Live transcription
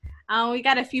We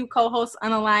got a few co-hosts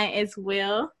on the line as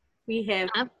well. We have.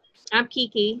 I'm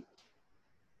Kiki.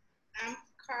 I'm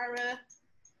Cara.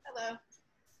 Hello.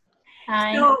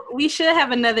 Hi. So we should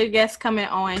have another guest coming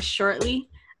on shortly.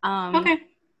 Okay.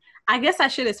 I guess I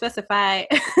should have specified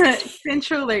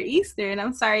Central or Eastern.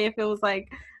 I'm sorry if it was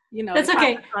like, That's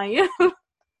okay. On you.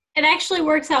 It actually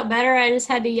works out better. I just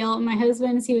had to yell at my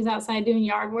husband as he was outside doing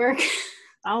yard work.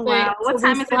 Oh, wow. What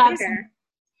time is it there?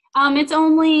 It's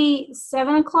only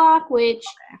 7:00, which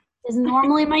is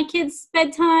normally my kids'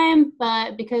 bedtime,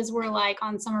 but because we're like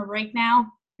on summer break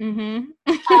now,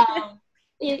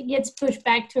 it gets pushed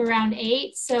back to around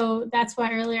 8. So that's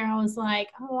why earlier I was like,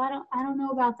 oh, I don't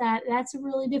know about that. That's a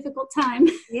really difficult time.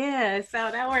 Yeah,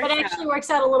 so that works out. But it actually works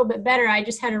out a little bit better. I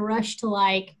just had to rush to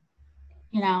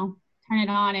turn it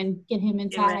on and get him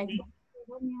inside.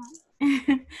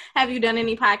 Have you done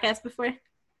any podcasts before?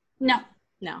 No.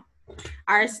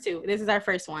 Ours too. This is our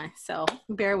first one, so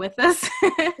bear with us.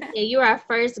 Yeah, you're our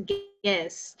first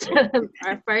guest.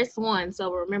 Our first one,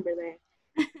 so remember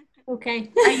that.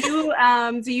 Okay. Are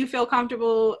you do you feel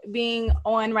comfortable being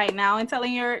on right now and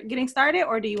telling you're getting started,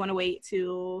 or do you want to wait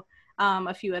till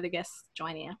a few other guests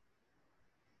join in?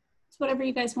 It's whatever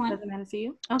you guys want. Doesn't matter to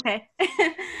you? Okay.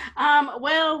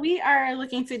 Well, we are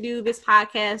looking to do this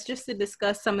podcast just to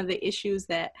discuss some of the issues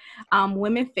that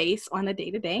women face on a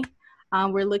day-to-day.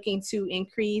 We're looking to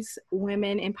increase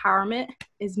women empowerment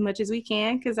as much as we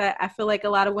can, because I feel like a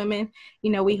lot of women,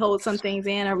 we hold some things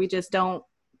in, or we just don't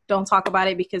talk about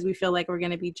it because we feel like we're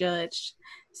going to be judged.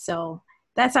 So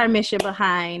that's our mission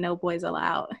behind No Boys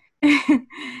Allowed.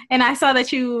 And I saw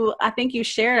that I think you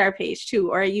shared our page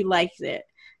too, or you liked it.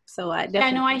 So I definitely.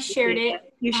 I know I shared it.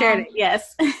 You shared it,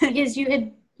 yes. Because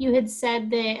you had said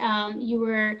that you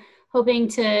were hoping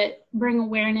to bring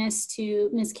awareness to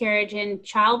miscarriage and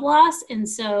child loss, and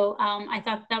so I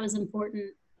thought that was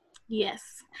important. Yes.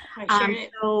 I shared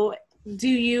it. So do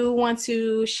you want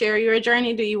to share your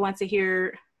journey? Do you want to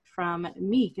hear from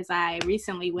me? Because I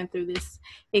recently went through this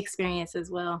experience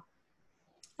as well.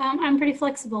 I'm pretty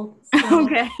flexible. So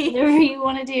okay. Whatever you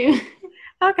want to do.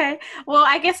 Okay. Well,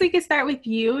 I guess we could start with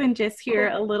you and just hear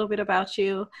a little bit about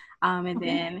you, and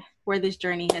then where this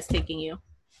journey has taken you.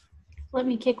 Let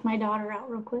me kick my daughter out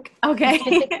real quick. Okay.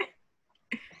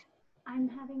 I'm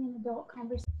having an adult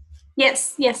conversation.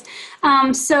 Yes.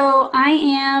 So I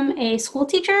am a school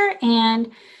teacher, and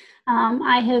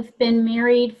I have been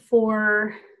married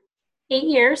for 8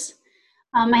 years.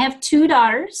 I have 2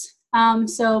 daughters.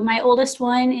 So my oldest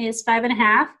one is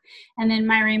 5.5, and then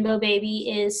my rainbow baby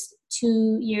is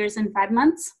 2 years and 5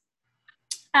 months.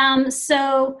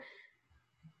 So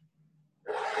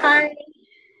I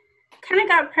kind of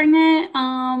got pregnant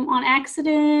on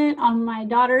accident on my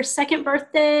daughter's 2nd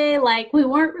birthday. Like, we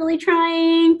weren't really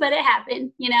trying, but it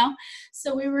happened,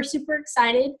 So we were super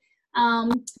excited.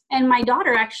 And my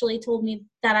daughter actually told me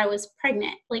that I was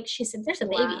pregnant. Like, she said, "There's a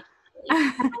baby."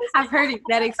 Wow. I've heard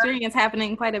that experience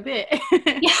happening quite a bit.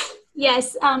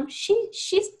 Yes.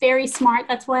 She's very smart.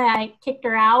 That's why I kicked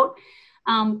her out,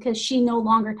 because she no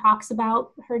longer talks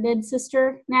about her dead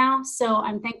sister now. So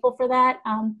I'm thankful for that.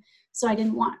 So I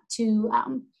didn't want to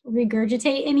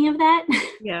regurgitate any of that.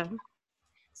 Yeah.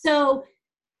 So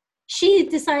she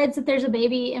decides that there's a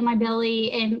baby in my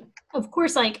belly. And of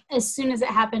course, like, as soon as it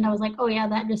happened, I was like, oh yeah,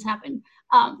 that just happened.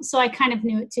 So I kind of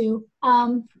knew it too.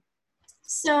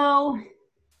 So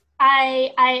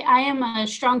I am a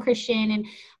strong Christian, and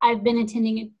I've been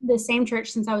attending the same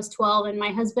church since I was 12. And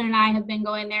my husband and I have been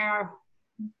going there.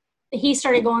 He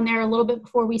started going there a little bit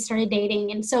before we started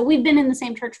dating. And so we've been in the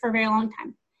same church for a very long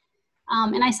time.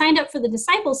 And I signed up for the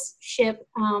discipleship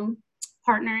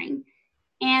partnering,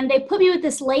 and they put me with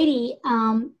this lady.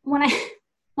 When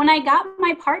I got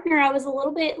my partner, I was a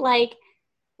little bit like,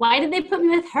 why did they put me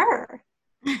with her?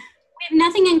 We have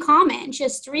nothing in common. She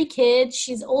has 3 kids.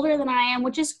 She's older than I am,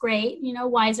 which is great,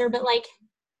 wiser. But like,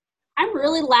 I'm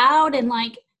really loud and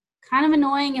like kind of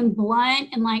annoying and blunt,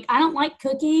 and like, I don't like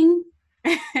cooking.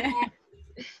 I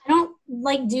don't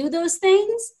like do those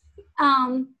things.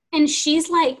 And she's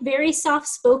like very soft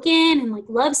spoken and like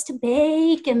loves to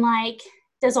bake and like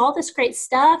does all this great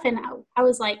stuff. And I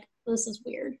was like, this is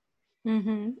weird.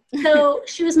 Mm-hmm. So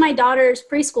she was my daughter's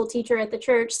preschool teacher at the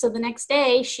church. So the next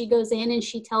day she goes in and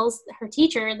she tells her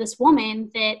teacher, this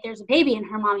woman, that there's a baby in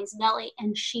her mommy's belly.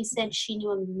 And she said she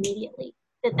knew immediately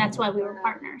that that's why we were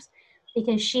partners,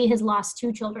 because she has lost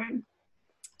 2 children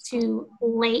to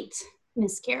late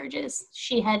miscarriages.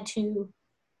 She had to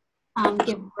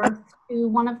give birth to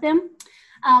one of them.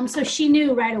 So she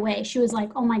knew right away. She was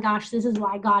like, oh my gosh, this is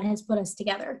why God has put us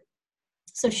together.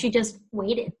 So she just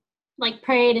waited, like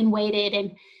prayed and waited.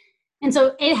 And And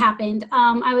so it happened.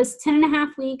 I was 10 and a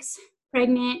half weeks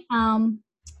pregnant.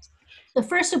 The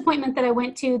first appointment that I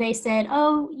went to, they said,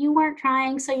 oh, you weren't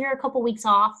trying, so you're a couple weeks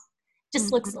off.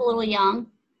 Just looks a little young.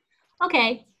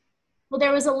 Okay. Well,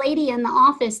 there was a lady in the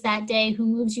office that day who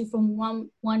moves you from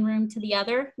one room to the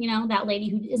other. You know, that lady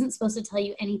who isn't supposed to tell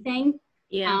you anything.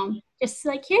 Yeah. Just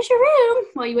like, here's your room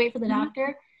while you wait for the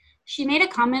doctor. She made a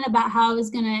comment about how I was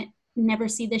going to never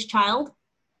see this child.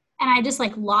 And I just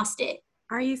like lost it.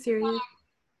 Are you serious?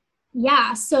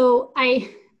 Yeah. So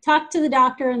I talked to the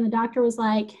doctor and the doctor was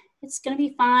like, it's going to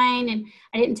be fine. And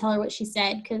I didn't tell her what she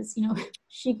said because, you know,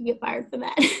 she could get fired for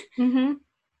that.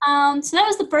 So that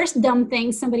was the first dumb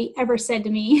thing somebody ever said to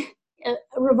me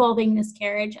revolving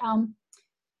miscarriage.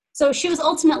 So she was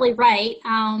ultimately right.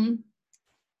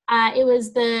 It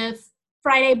was the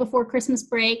Friday before Christmas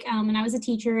break, and I was a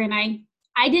teacher, and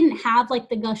I didn't have like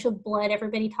the gush of blood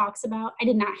everybody talks about. I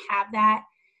did not have that.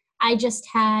 I just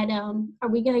had, are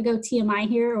we going to go TMI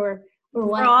here or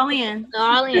what? We're all in.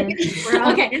 All in.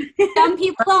 Okay. Some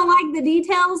people don't like the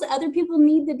details. Other people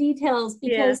need the details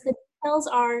because the details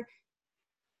are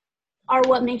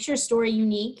what makes your story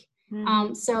unique.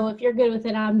 So if you're good with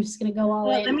it, I'm just going to go all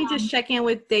in. Let me just check in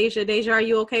with Deja. Deja, are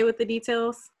you okay with the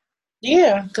details?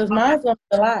 Yeah, because mine's going to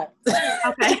be a lot.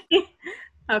 Okay.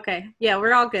 Okay. Yeah,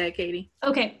 we're all good, Katie.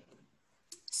 Okay.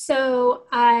 So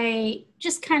I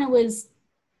just kind of was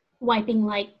wiping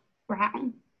like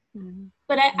brown.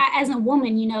 But I, as a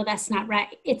woman, you know that's not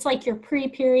right. It's like your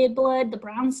pre-period blood, the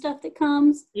brown stuff that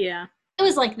comes. Yeah. It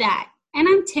was like that. And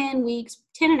I'm 10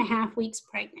 and a half weeks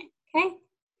pregnant. Okay.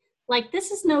 Like,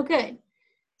 this is no good.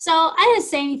 So I didn't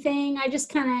say anything. I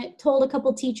just kind of told a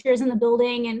couple teachers in the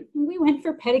building, and we went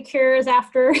for pedicures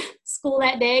after school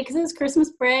that day because it was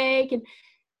Christmas break. And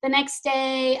the next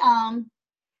day, I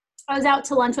was out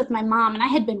to lunch with my mom, and I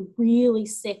had been really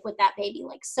sick with that baby,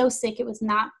 like so sick. It was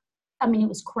not, I mean, it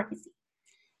was crazy.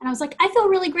 And I was like, I feel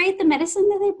really great. The medicine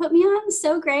that they put me on is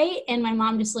so great. And my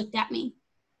mom just looked at me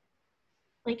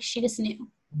like she just knew,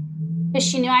 because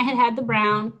she knew I had had the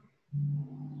brown,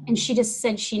 and she just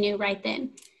said she knew right then.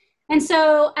 And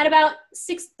so at about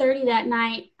 6:30 that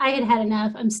night, I had had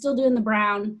enough. I'm still doing the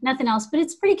brown, nothing else, but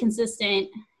it's pretty consistent.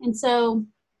 And so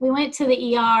we went to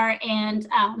the ER, and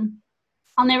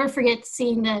I'll never forget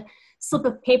seeing the slip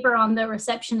of paper on the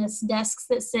receptionist's desks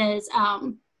that says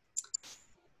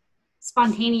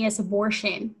spontaneous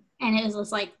abortion. And it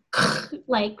was like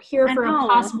here for a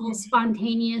possible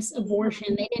spontaneous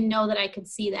abortion. They didn't know that I could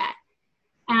see that.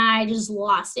 And I just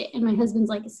lost it. And my husband's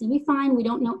like, it's going to be fine. We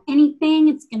don't know anything.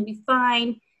 It's going to be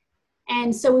fine.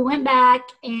 And so we went back,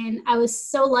 and I was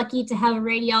so lucky to have a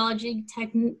radiology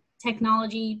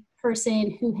technology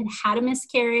person who had had a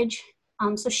miscarriage.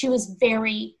 So she was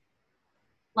very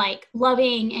like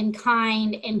loving and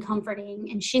kind and comforting.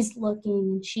 And she's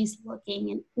looking.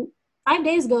 And 5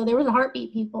 days ago, there was a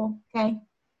heartbeat, people. Okay.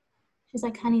 She's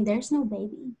like, honey, there's no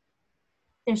baby.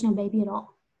 There's no baby at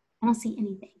all. I don't see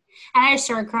anything. And I just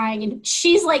started crying, and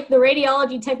she's like the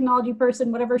radiology technology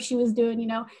person, whatever she was doing, you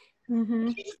know,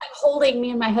 she's like holding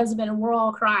me and my husband, and we're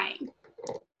all crying.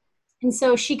 And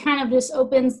so she kind of just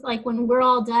opens, like when we're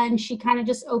all done, she kind of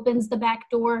just opens the back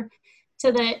door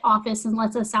to the office and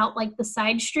lets us out like the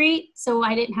side street. So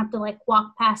I didn't have to like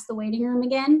walk past the waiting room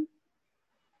again.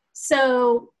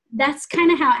 So that's kind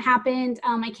of how it happened.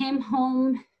 I came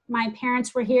home. My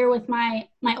parents were here with my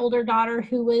older daughter,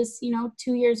 who was,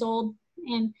 2 years old.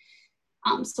 And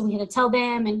so we had to tell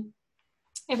them and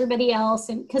everybody else.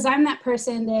 And because I'm that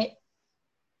person that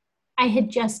I had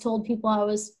just told people I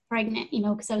was pregnant,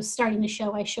 because I was starting to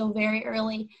show. I show very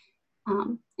early.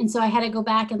 And so I had to go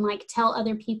back and like tell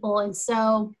other people. And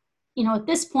so, at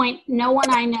this point, no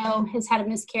one I know has had a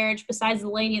miscarriage besides the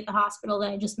lady at the hospital that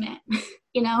I just met,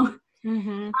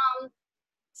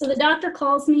 So the doctor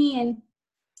calls me, and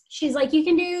she's like, you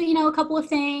can do, a couple of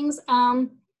things.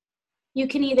 You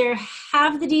can either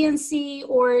have the DNC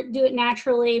or do it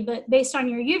naturally, but based on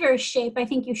your uterus shape, I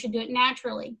think you should do it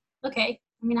naturally. Okay.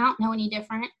 I mean, I don't know any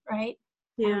different, right?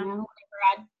 Yeah. I don't know.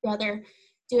 I'd rather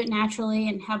do it naturally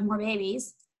and have more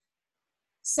babies.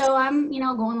 So I'm,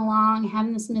 going along,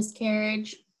 having this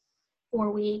miscarriage,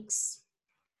 4 weeks,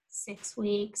 6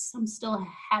 weeks. I'm still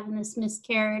having this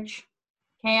miscarriage.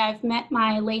 Okay. I've met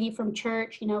my lady from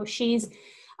church. She's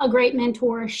a great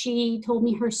mentor. She told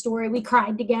me her story. We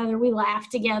cried together. We laughed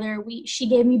together. She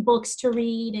gave me books to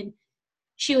read, and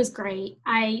she was great.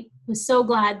 I was so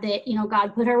glad that,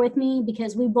 God put her with me,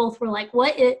 because we both were like,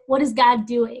 what is God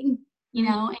doing?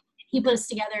 And he put us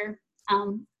together.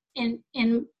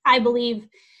 And I believe,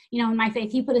 in my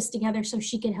faith, he put us together so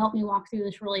she could help me walk through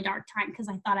this really dark time, because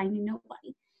I thought I knew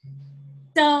nobody.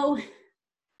 So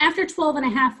after 12 and a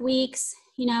half weeks,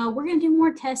 you know, we're going to do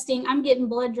more testing. I'm getting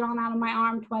blood drawn out of my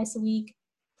arm twice a week.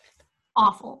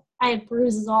 Awful. I had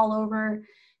bruises all over,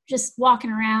 just walking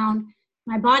around.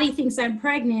 My body thinks I'm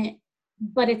pregnant,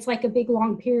 but it's like a big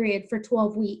long period for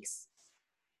 12 weeks.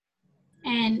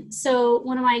 And so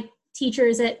one of my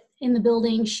teachers in the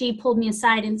building, she pulled me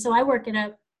aside. And so I work at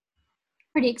a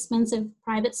pretty expensive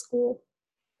private school.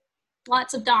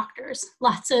 Lots of doctors,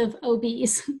 lots of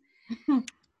OBs.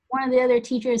 One of the other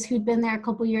teachers who'd been there a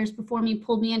couple years before me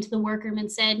pulled me into the workroom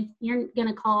and said, "You're going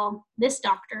to call this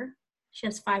doctor. She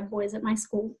has 5 boys at my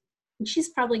school, and she's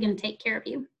probably going to take care of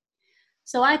you."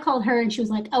 So I called her, and she was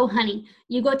like, "Oh, honey,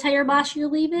 you go tell your boss you're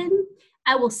leaving.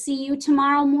 I will see you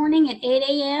tomorrow morning at 8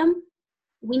 a.m.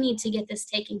 We need to get this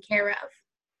taken care of."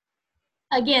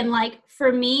 Again, like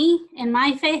for me and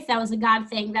my faith, that was a God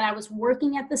thing, that I was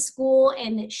working at the school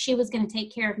and that she was going to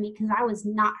take care of me because I was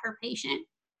not her patient.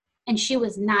 And she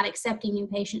was not accepting new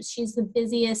patients. She's the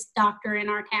busiest doctor in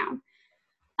our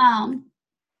town.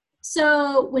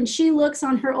 So when she looks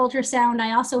on her ultrasound,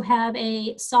 I also have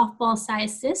a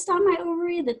softball-sized cyst on my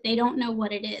ovary that they don't know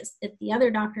what it is, that the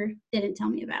other doctor didn't tell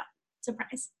me about.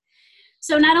 Surprise.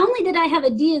 So not only did I have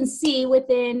a D&C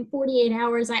within 48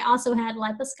 hours, I also had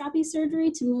laparoscopy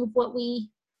surgery to move what we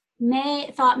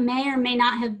thought may or may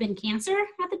not have been cancer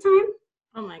at the time.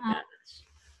 Oh my gosh.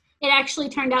 It actually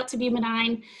turned out to be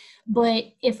benign, but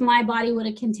if my body would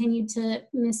have continued to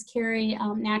miscarry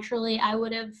naturally, I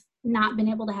would have not been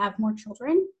able to have more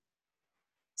children.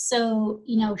 So,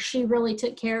 you know, she really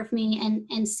took care of me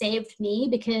and saved me,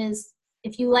 because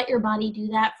if you let your body do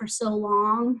that for so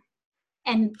long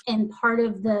and part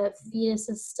of the fetus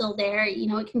is still there, you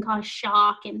know, it can cause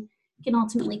shock and can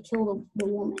ultimately kill the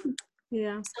woman.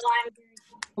 Yeah. So I'm very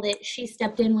thankful that she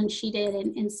stepped in when she did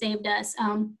and saved us.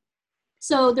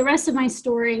 So the rest of my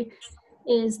story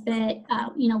is that,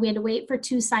 you know, we had to wait for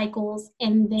 2 cycles,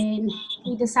 and then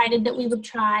we decided that we would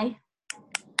try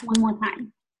one more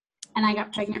time. And I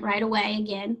got pregnant right away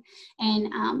again.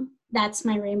 And that's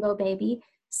my rainbow baby.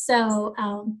 So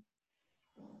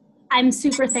I'm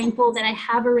super thankful that I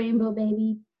have a rainbow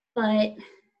baby, but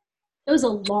it was a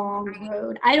long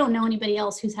road. I don't know anybody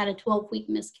else who's had a 12-week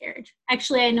miscarriage.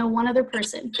 Actually, I know one other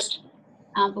person,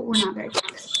 but we're not very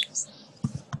close.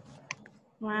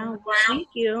 Wow. Thank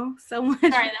you so much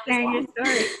Sorry, for that was sharing your long.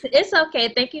 story. It's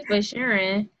okay. Thank you for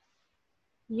sharing.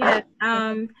 Yeah.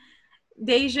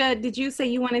 Deja, did you say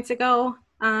you wanted to go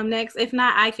next? If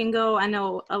not, I can go. I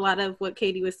know a lot of what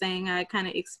Katie was saying I kind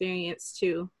of experienced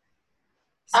too.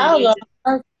 So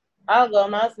I'll go.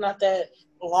 Mine's not that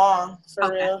long,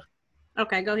 for real.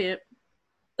 Okay, go ahead.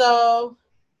 So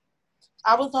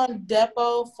I was on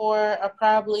depot for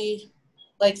probably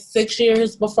like 6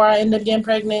 years before I ended up getting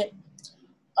pregnant.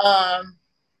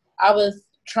 I was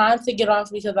trying to get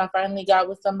off because I finally got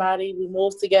with somebody. We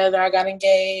moved together. I got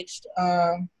engaged.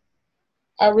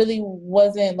 I really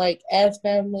wasn't like as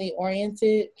family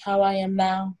oriented how I am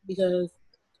now, because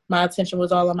my attention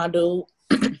was all on my dude.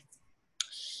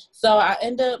 So I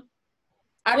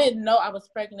didn't know I was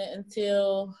pregnant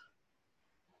until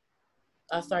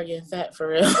I started getting fat, for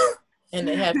real. And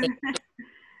it happened.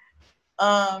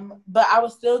 But I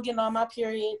was still getting on my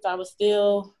periods.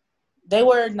 They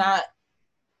were not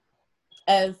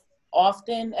as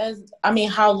often as,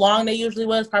 how long they usually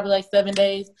was, probably like 7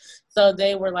 days. So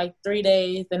they were like 3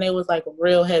 days, and it was like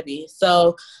real heavy.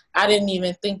 So I didn't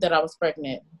even think that I was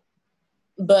pregnant.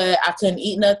 But I couldn't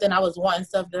eat nothing. I was wanting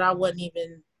stuff that I wasn't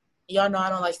even, y'all know I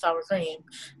don't like sour cream.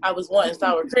 I was wanting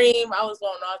sour cream. I was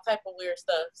wanting all type of weird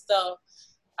stuff. So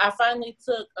I finally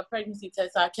took a pregnancy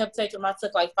test. I kept taking them. I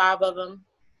took like 5 of them.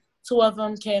 2 of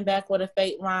them came back with a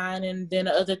fake line, and then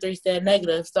the other 3 said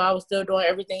negative. So I was still doing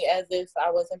everything as if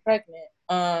I wasn't pregnant.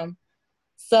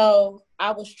 So I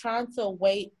was trying to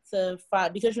wait to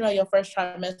find, because you know your first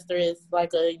trimester is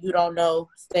like a you don't know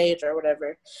stage or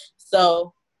whatever.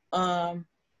 So I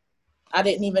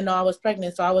didn't even know I was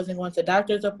pregnant, so I wasn't going to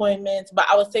doctor's appointments, but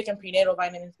I was taking prenatal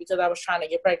vitamins because I was trying to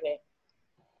get pregnant.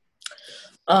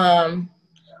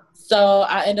 So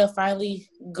I ended up finally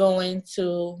going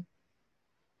to,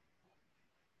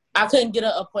 I couldn't get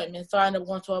an appointment, so I ended up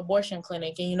going to an abortion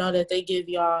clinic, and you know that they give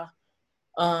y'all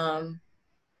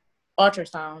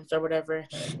ultrasounds or whatever,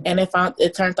 and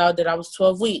it turned out that I was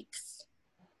 12 weeks,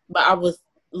 but I was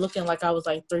looking like I was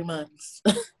like 3 months.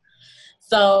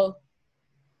 So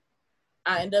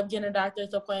I ended up getting a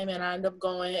doctor's appointment. I ended up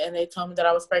going, and they told me that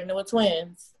I was pregnant with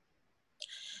twins.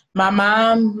 My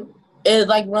mom, it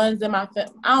like runs in my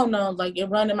I don't know, like it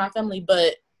run in my family,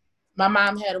 but my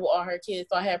mom had it with all her kids,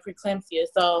 so I had preeclampsia.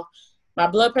 So my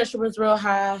blood pressure was real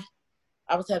high.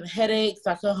 I was having headaches.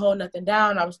 I couldn't hold nothing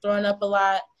down. I was throwing up a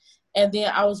lot. And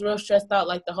then I was real stressed out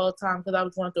like the whole time because I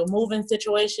was going through moving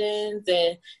situations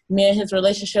and me and his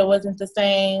relationship wasn't the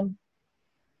same.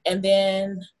 And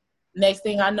then next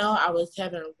thing I know, I was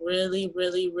having really,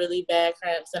 really, really bad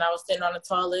cramps, and I was sitting on the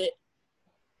toilet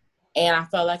and I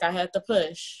felt like I had to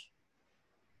push.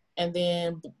 And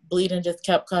then bleeding just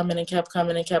kept coming and kept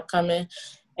coming and kept coming.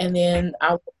 And then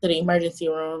I went to the emergency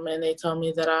room and they told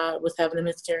me that I was having a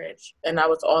miscarriage, and I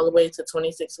was all the way to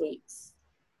 26 weeks.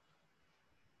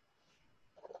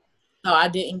 So I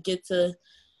didn't get to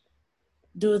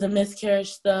do the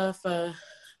miscarriage stuff.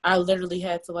 I literally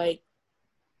had to like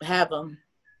have them.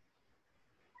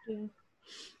 Yeah.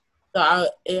 So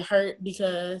it hurt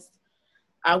because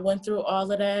I went through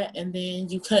all of that, and then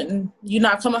you're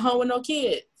not coming home with no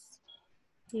kids.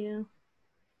 Yeah.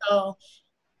 So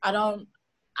I don't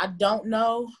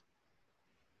know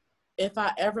if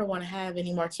I ever want to have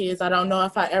any more kids. I don't know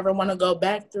if I ever want to go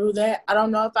back through that. I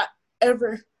don't know if I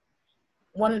ever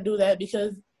want to do that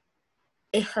because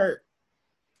it hurt.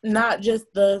 Not just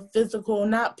the physical,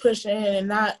 not pushing, and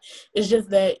not, it's just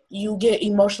that you get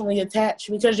emotionally attached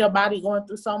because your body going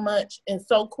through so much and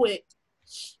so quick.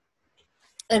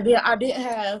 And then I didn't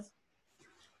have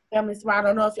family support. I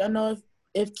don't know if y'all know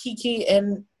if Kiki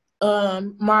and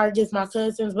Marge is my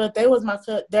cousins, but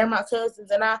they're my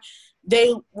cousins, and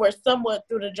they were somewhat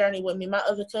through the journey with me. My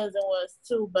other cousin was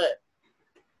too, but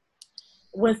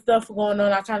when stuff going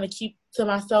on, I kind of keep to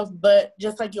myself. But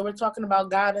just like you were talking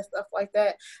about God and stuff like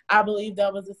that, I believe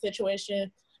that was a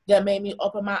situation that made me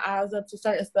open my eyes up to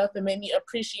certain stuff and made me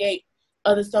appreciate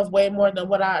other stuff way more than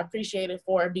what I appreciated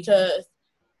for. Because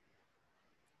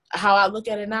how I look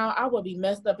at it now, I would be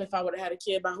messed up if I would have had a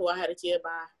kid by who I had a kid by.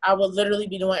 I would literally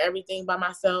be doing everything by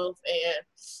myself,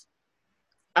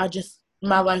 and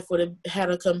my life would have had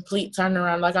a complete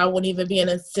turnaround. Like, I wouldn't even be in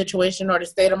a situation or the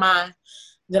state of mind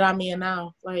that I'm in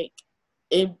now. Like,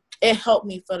 it helped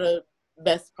me for the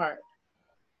best part.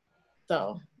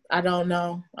 So I don't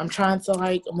know. I'm trying to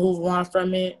like move on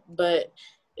from it, but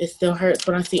it still hurts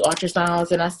when I see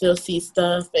ultrasounds and I still see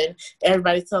stuff and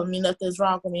everybody's telling me nothing's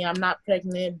wrong with me. I'm not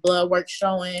pregnant, blood work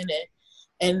showing,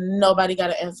 and nobody got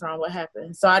an answer on what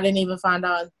happened. So I didn't even find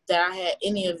out that I had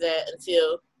any of that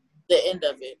until the end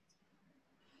of it.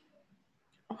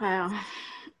 Wow.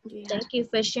 Yeah. Thank you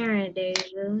for sharing,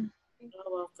 Deja. You're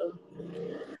welcome.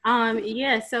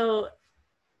 Yeah, so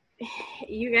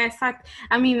you guys talked,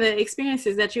 I mean, the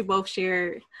experiences that you both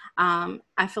shared,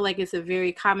 I feel like it's a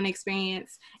very common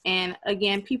experience. And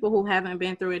again, people who haven't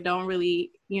been through it don't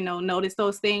really, notice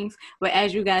those things. But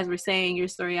as you guys were saying your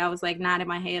story, I was like nodding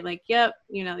my head like, yep,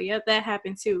 yep, that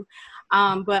happened too.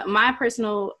 But my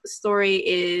personal story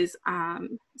is,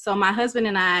 so my husband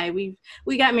and I, we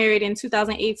got married in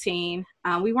 2018.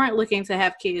 We weren't looking to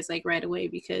have kids like right away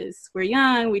because we're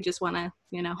young. We just want to,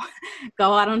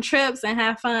 go out on trips and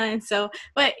have fun. So,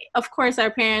 but of course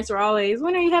our parents were always,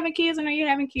 when are you having kids? When are you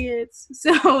having kids?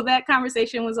 So that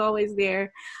conversation was always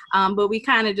there. But we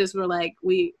kind of just were like,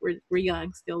 we're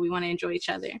young still. We want to enjoy each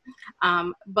other.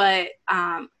 I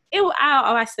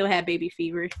still had baby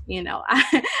fever,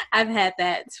 I've had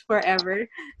that forever.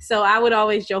 So I would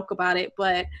always joke about it.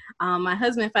 But my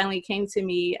husband finally came to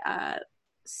me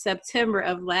September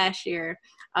of last year.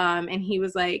 And he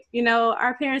was like,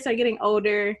 our parents are getting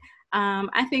older. I'm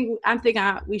thinking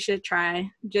we should try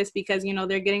just because,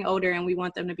 they're getting older and we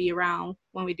want them to be around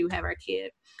when we do have our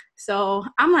kid. So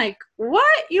I'm like,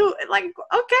 what? You like,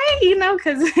 okay,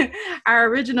 because our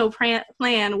original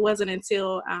plan wasn't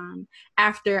until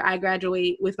after I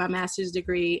graduate with my master's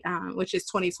degree, which is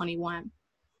 2021.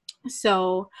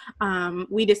 So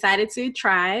we decided to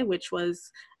try, which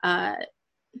was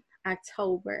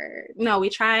October. No, we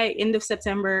tried end of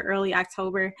September, early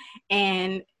October,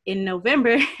 and in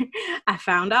November, I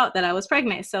found out that I was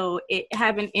pregnant. So it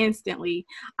happened instantly.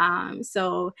 And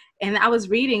I was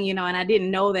reading, and I didn't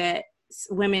know that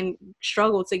women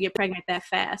struggle to get pregnant that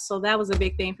fast. So that was a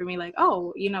big thing for me. Like,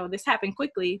 oh, this happened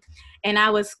quickly. And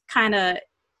I was kind of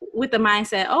with the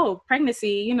mindset, oh,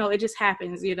 pregnancy, it just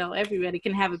happens, everybody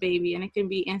can have a baby and it can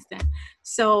be instant.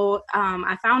 So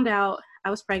I found out I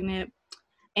was pregnant.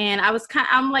 And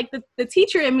I'm like, the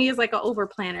teacher in me is like an over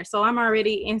planner. So I'm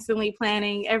already instantly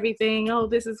planning everything. Oh,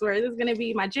 this is going to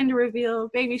be my gender reveal,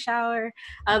 baby shower,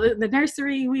 the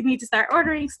nursery. We need to start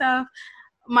ordering stuff.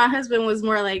 My husband was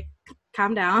more like,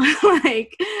 calm down.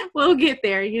 Like, we'll get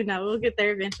there, we'll get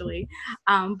there eventually.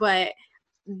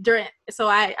 So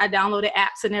I downloaded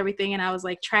apps and everything, and I was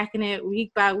like tracking it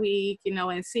week by week,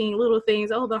 and seeing little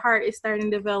things. Oh, the heart is starting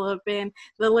to develop and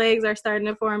the legs are starting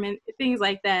to form and things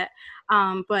like that.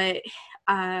 But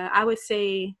I would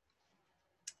say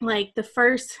like the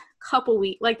first couple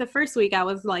weeks, like the first week, I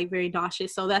was like very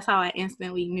nauseous. So that's how I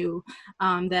instantly knew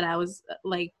that I was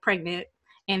like pregnant.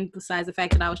 And besides the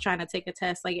fact that I was trying to take a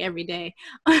test like every day.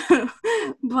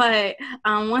 But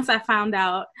once I found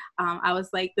out, I was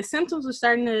like, the symptoms were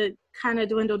starting to kind of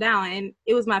dwindle down. And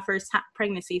it was my first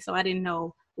pregnancy, so I didn't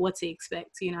know what to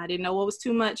expect. You know, I didn't know what was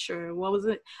too much or what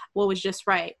was just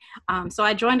right. So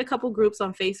I joined a couple groups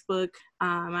on Facebook.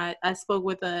 I spoke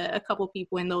with a couple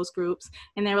people in those groups,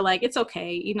 and they were like, it's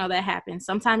okay. You know, that happens.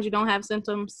 Sometimes you don't have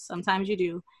symptoms. Sometimes you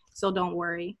do. So don't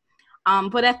worry.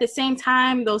 But at the same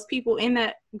time, those people in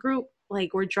that group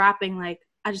like were dropping like,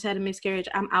 I just had a miscarriage.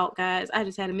 I'm out, guys. I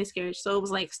just had a miscarriage. So it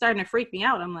was like starting to freak me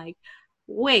out. I'm like,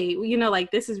 wait, you know,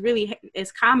 like this is really,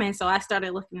 it's common. So I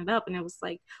started looking it up, and it was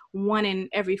like 1 in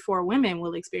every 4 women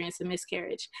will experience a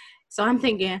miscarriage. So I'm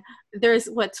thinking there's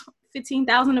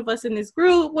 15,000 of us in this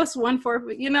group. What's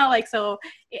 1/4? You know, like, so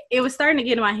it was starting to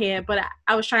get in my head, but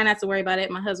I was trying not to worry about it.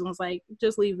 My husband was like,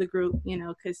 just leave the group, you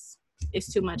know, because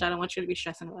it's too much. I don't want you to be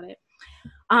stressing about it.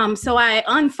 So I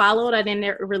unfollowed. I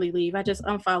didn't really leave. I just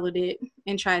unfollowed it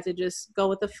and tried to just go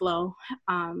with the flow.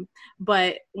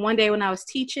 But one day when I was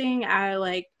teaching, I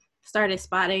like started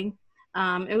spotting.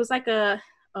 It was like a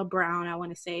brown, I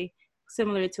want to say,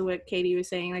 similar to what Katie was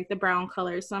saying, like the brown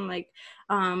color. So I'm like,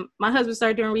 my husband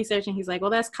started doing research, and he's like, well,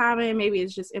 that's common. Maybe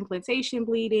it's just implantation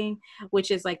bleeding,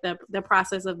 which is like the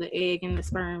process of the egg and the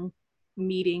sperm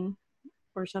meeting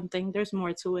or something. There's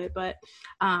more to it, but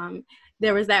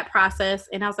there was that process,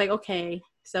 and I was like, okay.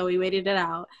 So we waited it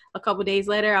out. A couple days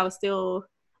later, I was still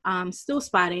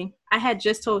spotting. I had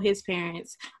just told his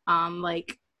parents,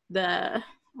 like I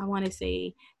want to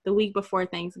say the week before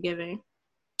Thanksgiving.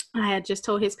 I had just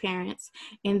told his parents,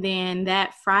 and then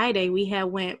that Friday we had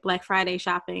went Black Friday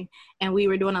shopping, and we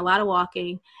were doing a lot of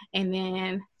walking, and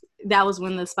then that was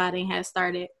when the spotting had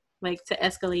started, like, to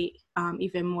escalate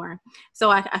even more. So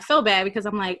I feel bad because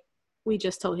I'm like, we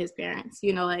just told his parents,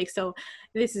 you know, like, so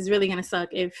this is really gonna suck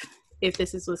if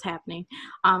this is what's happening.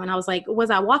 And I was like,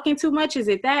 was I walking too much? Is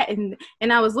it that? And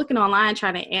I was looking online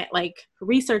trying to like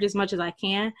research as much as I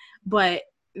can, but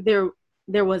there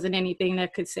wasn't anything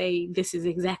that could say this is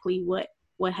exactly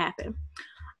what happened.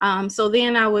 So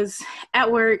then I was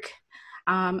at work.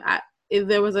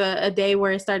 There was a day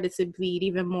where it started to bleed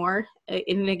even more.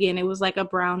 And again, it was like a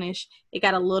brownish. It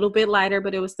got a little bit lighter,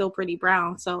 but it was still pretty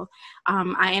brown. So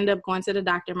I ended up going to the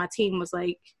doctor. My team was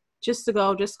like, just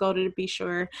go to be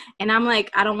sure. And I'm like,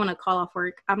 I don't want to call off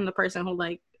work. I'm the person who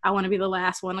like, I want to be the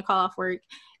last one to call off work.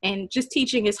 And just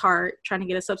teaching is hard, trying to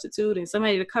get a substitute and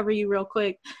somebody to cover you real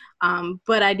quick.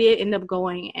 But I did end up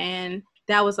going, and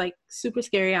that was like super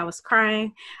scary. I was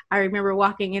crying. I remember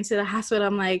walking into the hospital.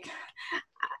 I'm like,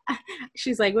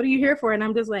 she's like, what are you here for? And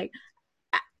I'm just like,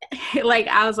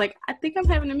 I was like, I think I'm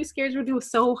having a miscarriage. It was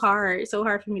so hard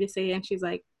for me to say. And she's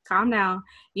like, calm down.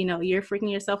 You know, you're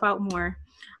freaking yourself out more.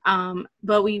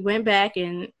 But we went back,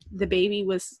 and the baby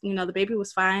was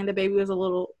fine. The baby was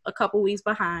a couple weeks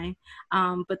behind.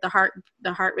 But the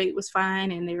heart rate was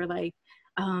fine. And they were like,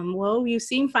 well, you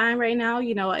seem fine right now.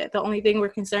 You know, the only thing we're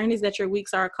concerned is that your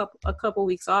weeks are a couple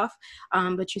weeks off.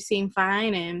 But you seem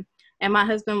fine. And my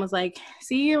husband was like,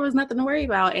 see, there was nothing to worry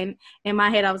about. And in my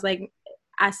head, I was like,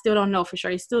 I still don't know for sure.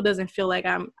 It still doesn't feel like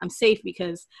I'm safe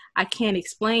because I can't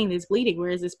explain this bleeding. Where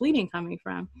is this bleeding coming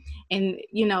from? And,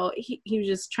 you know, he was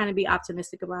just trying to be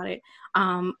optimistic about it.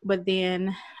 But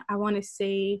then I want to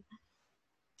say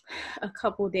a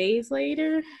couple days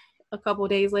later,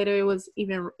 it was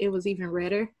even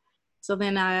redder. So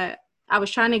then I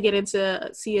was trying to get into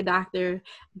see a doctor,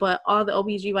 but all the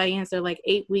OBGYNs are like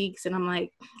 8 weeks. And I'm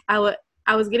like,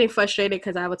 I was getting frustrated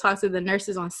because I would talk to the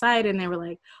nurses on site, and they were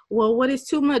like, well, what is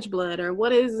too much blood? Or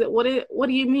what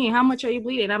do you mean? How much are you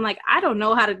bleeding? I'm like, I don't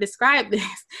know how to describe this.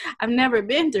 I've never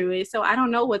been through it. So I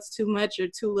don't know what's too much or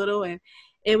too little. And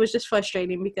it was just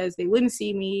frustrating because they wouldn't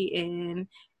see me,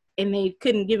 and they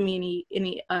couldn't give me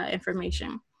any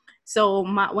information. So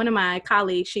one of my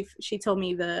colleagues, she told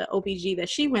me the OBG that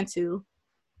she went to,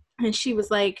 and she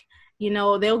was like, you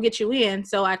know, they'll get you in.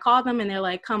 So I called them, and they're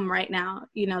like, come right now.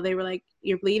 You know, they were like,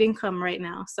 you're bleeding, come right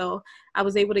now. So I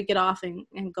was able to get off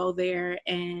and go there.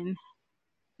 And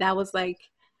that was like,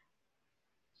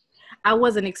 I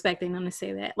wasn't expecting them to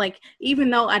say that. Like,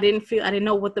 even though I didn't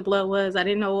know what the blood was, I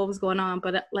didn't know what was going on,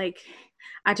 but like,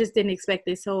 I just didn't expect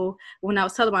it. So when I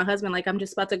was telling my husband, like, I'm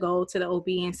just about to go to the OB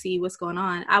and see what's going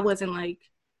on, I wasn't like,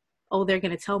 oh, they're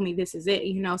going to tell me this is it,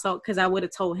 you know? So, cause I would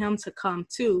have told him to come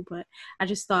too, but I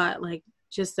just thought like,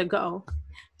 just to go.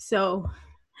 So,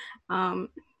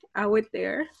 I went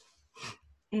there,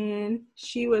 and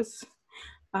she was,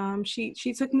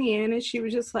 she took me in, and she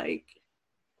was just like,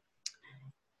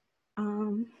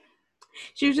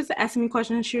 she was just asking me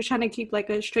questions. She was trying to keep like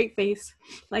a straight face,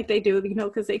 like they do, you know,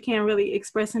 because they can't really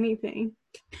express anything.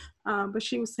 But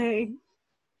she was saying,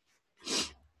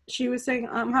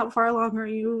 how far along are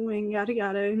you, and yada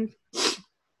yada.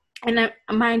 And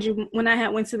mind you, when I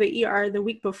had went to the ER the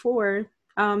week before,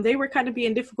 they were kind of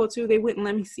being difficult too. They wouldn't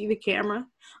let me see the camera,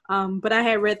 but I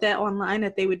had read that online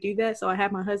that they would do that, so I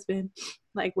had my husband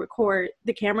like record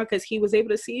the camera because he was able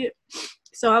to see it.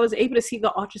 So I was able to see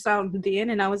the ultrasound then,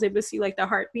 and I was able to see like the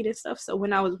heartbeat and stuff. So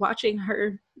when I was watching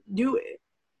her do it,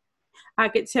 I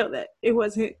could tell that it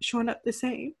wasn't showing up the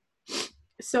same.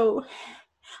 So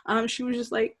she was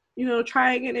just like, you know,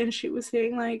 trying it, and she was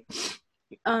saying like,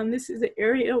 this is an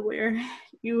area where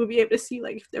you will be able to see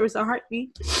like if there was a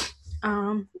heartbeat.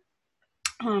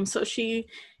 So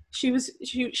she was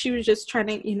just trying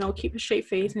to, you know, keep a straight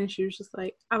face, and she was just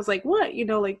like, I was like, what, you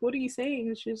know, like, what are you saying?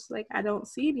 And she was like, I don't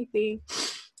see anything.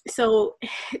 So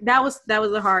that was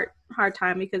a hard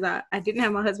time because I didn't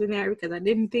have my husband there because I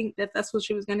didn't think that that's what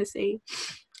she was going to say,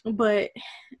 but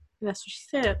that's what she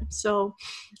said. So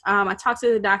I talked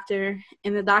to the doctor,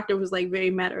 and the doctor was like very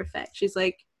matter of fact. She's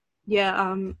like,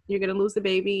 yeah, you're going to lose the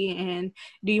baby, and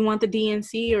do you want the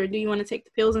DNC or do you want to take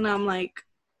the pills? And I'm like,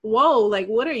 whoa, like,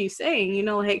 what are you saying? You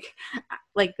know,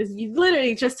 like this, you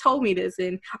literally just told me this,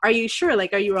 and are you sure?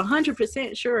 Like, are you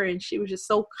 100% sure? And she was just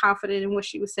so confident in what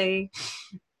she was saying.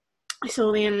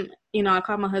 So then, you know, I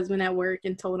called my husband at work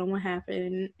and told him what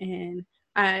happened, and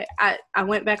I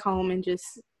went back home and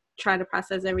just tried to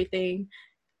process everything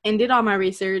and did all my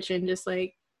research, and just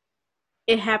like,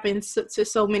 it happens to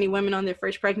so many women on their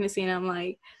first pregnancy, and I'm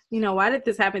like, you know, why did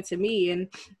this happen to me? And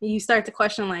you start to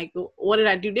question, like, what did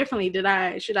I do differently?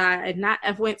 Should I not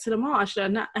have went to the mall? Should I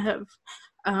not have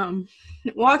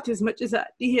walked as much as I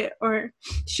did? Or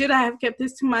should I have kept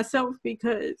this to myself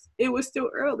because it was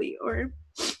still early? Or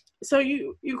so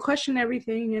you question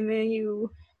everything, and then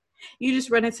you just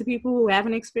run into people who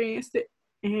haven't experienced it,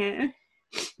 and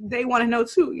they want to know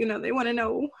too. You know, they want to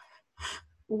know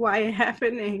why it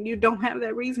happened, and you don't have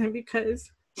that reason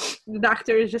because the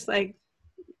doctor is just like,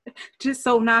 just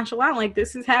so nonchalant, like,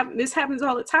 this happens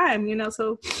all the time, you know.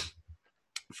 So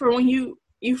for when you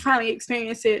finally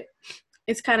experience it,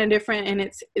 it's kind of different, and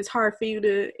it's hard for you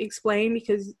to explain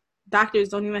because doctors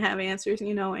don't even have answers,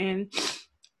 you know. And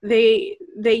they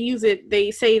use it,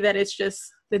 they say that it's just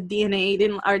the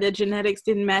DNA or the genetics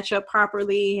didn't match up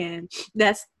properly, and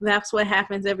that's what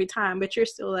happens every time. But you're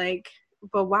still like,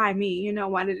 but why me? You know,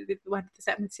 why did this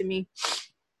happen to me?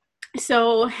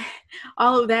 So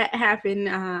all of that happened.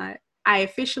 I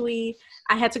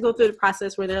had to go through the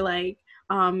process where they're like,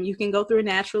 you can go through it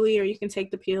naturally or you can take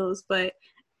the pills. But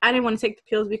I didn't want to take the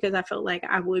pills because I felt like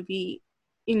I would be,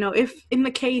 you know, if in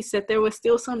the case that there was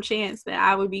still some chance that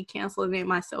I would be canceling it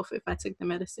myself if I took the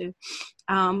medicine.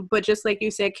 But just like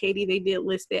you said, Katie, they did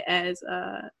list it as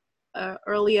a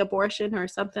early abortion or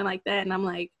something like that. And I'm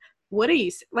like, what are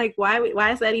you, like,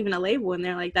 why is that even a label? And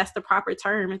they're like, that's the proper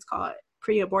term. It's called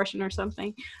pre-abortion or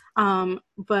something.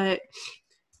 But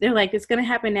they're like, it's going to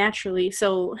happen naturally.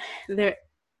 So they're,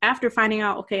 after finding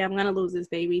out, okay, I'm going to lose this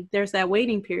baby, there's that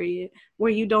waiting period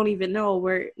where you don't even know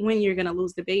when you're going to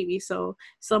lose the baby. So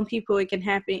some people, it can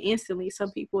happen instantly.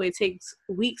 Some people, it takes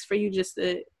weeks for you just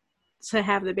to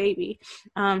have the baby.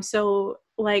 So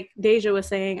like Deja was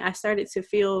saying, I started to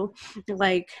feel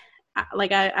like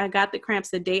I got the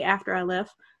cramps the day after I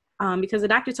left, because the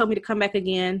doctor told me to come back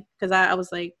again because I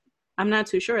was like, I'm not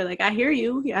too sure. Like, I hear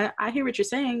you. I hear what you're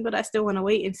saying, but I still want to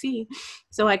wait and see.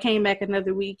 So I came back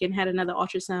another week and had another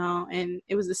ultrasound, and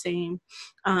it was the same.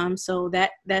 So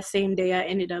that same day I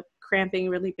ended up cramping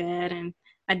really bad, and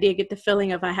I did get the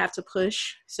feeling of I have to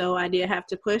push. So I did have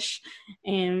to push,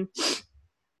 and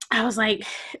I was like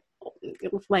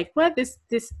what, this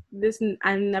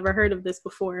I never heard of this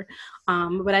before.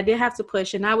 But I did have to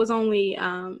push, and I was only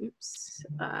I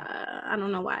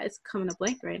don't know why it's coming a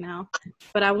blank right now,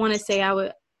 but I want to say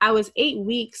I was 8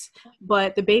 weeks,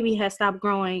 but the baby had stopped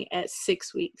growing at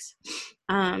 6 weeks.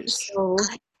 So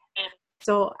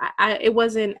it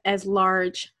wasn't as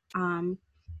large,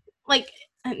 like,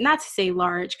 not to say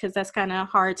large because that's kind of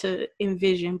hard to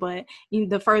envision, but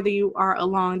the further you are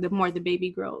along, the more the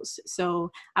baby grows.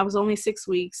 So I was only 6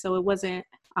 weeks, so it wasn't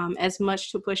as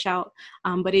much to push out,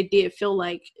 but it did feel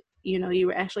like, you know, you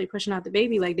were actually pushing out the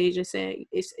baby. Like they just said,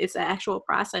 it's an actual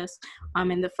process,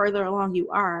 and the further along you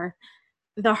are,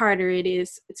 the harder it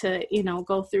is to, you know,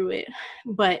 go through it.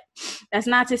 But that's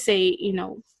not to say, you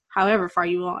know, however far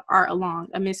you are along,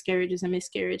 a miscarriage is a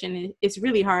miscarriage, and it's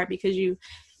really hard because you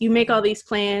make all these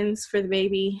plans for the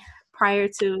baby prior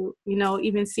to, you know,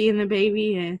 even seeing the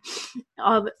baby and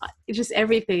just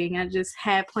everything I just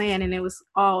had planned, and it was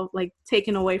all like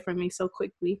taken away from me so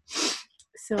quickly.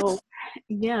 So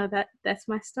yeah, that's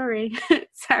my story.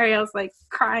 Sorry, I was like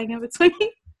crying in between.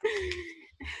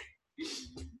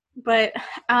 But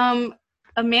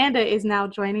Amanda is now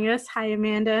joining us. Hi,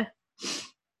 Amanda.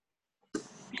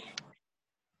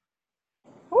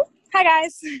 Hi,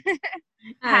 guys.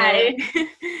 Hi.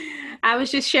 I was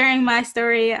just sharing my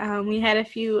story. We had a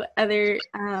few other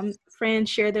friends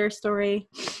share their story,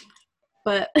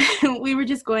 but we were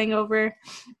just going over,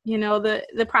 you know,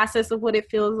 the process of what it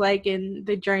feels like and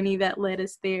the journey that led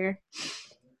us there.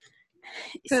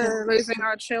 To losing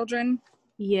our children.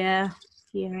 Yeah.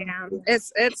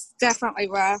 It's definitely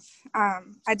rough.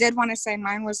 I did want to say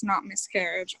mine was not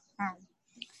miscarriage. I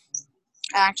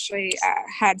actually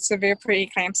had severe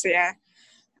preeclampsia.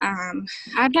 I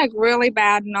had like really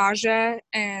bad nausea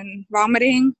and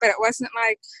vomiting, but it wasn't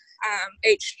like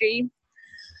HG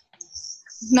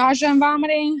nausea and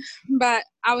vomiting, but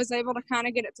I was able to kind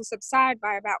of get it to subside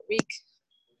by about week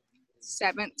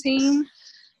 17.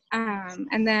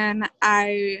 And then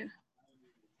I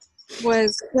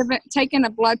was taking a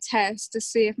blood test to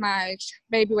see if my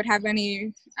baby would have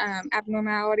any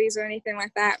abnormalities or anything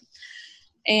like that.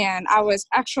 And I was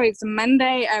actually, it's a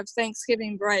Monday of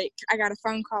Thanksgiving break, I got a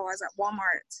phone call. I was at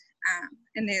Walmart,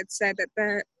 and they had said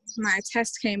that my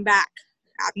test came back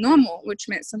abnormal, which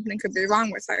meant something could be wrong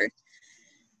with her.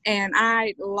 And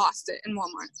I lost it in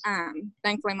Walmart.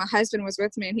 Thankfully, my husband was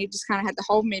with me, and he just kind of had to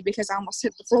hold me because I almost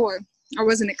hit the floor. I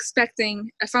wasn't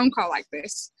expecting a phone call like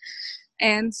this.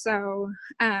 And so,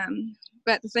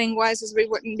 but the thing was we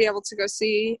wouldn't be able to go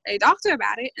see a doctor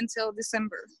about it until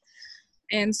December.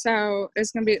 And so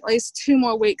it's going to be at least 2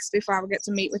 more weeks before I would get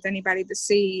to meet with anybody to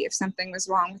see if something was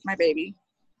wrong with my baby.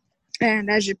 And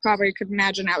as you probably could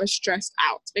imagine, I was stressed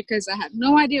out because I had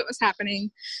no idea what was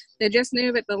happening. They just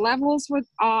knew that the levels were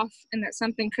off and that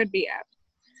something could be up.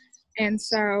 And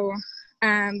so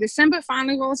December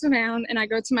finally rolls around, and I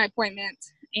go to my appointment,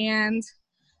 and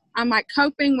I'm like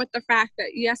coping with the fact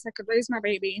that, yes, I could lose my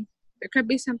baby. There could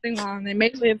be something wrong. They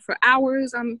may live for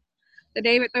hours on the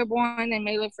day that they're born. They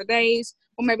may live for days.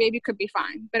 Well, my baby could be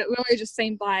fine. But it really just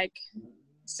seemed like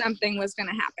something was going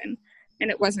to happen, and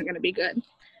it wasn't going to be good.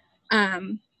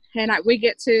 We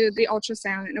get to the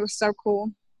ultrasound, and it was so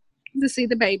cool to see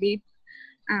the baby.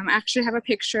 I actually have a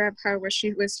picture of her where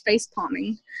she was face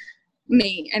palming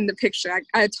me in the picture.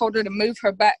 I told her to move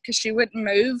her butt because she wouldn't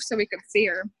move so we could see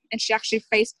her, and she actually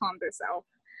face palmed herself.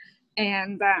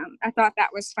 And I thought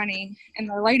that was funny. And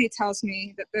the lady tells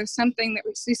me that there's something that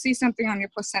we see something on your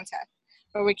placenta,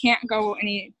 but we can't go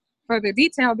any further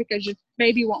detail because your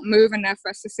baby won't move enough for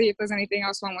us to see if there's anything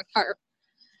else wrong with her.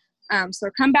 So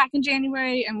come back in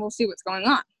January and we'll see what's going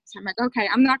on. So I'm like, okay,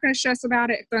 I'm not going to stress about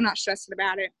it if they're not stressing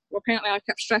about it. Well, apparently I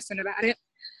kept stressing about it.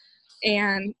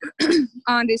 And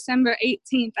on December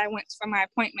 18th, I went for my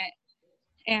appointment,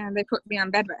 and they put me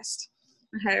on bed rest.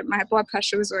 My blood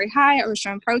pressure was very high. I was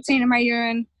showing protein in my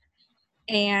urine,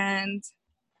 and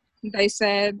they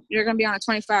said, you're going to be on a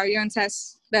 24-hour urine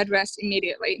test, bed rest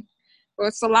immediately. Well,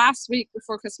 it's the last week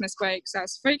before Christmas break, so I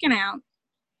was freaking out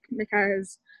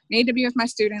because I need to be with my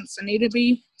students. I need to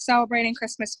be celebrating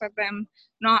Christmas with them,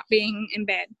 not being in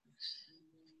bed.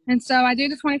 And so I do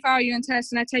the 24-hour urine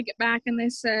test, and I take it back, and they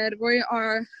said, we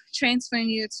are transferring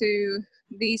you to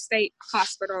the state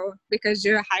hospital because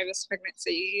you're a high-risk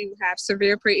pregnancy. You have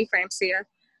severe preeclampsia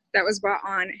that was brought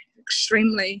on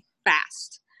extremely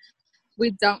fast.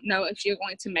 We don't know if you're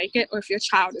going to make it or if your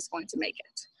child is going to make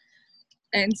it.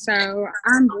 And so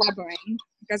I'm blubbering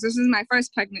because this is my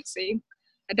first pregnancy.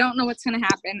 I don't know what's going to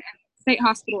happen. And the state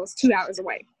hospital is 2 hours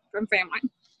away from family.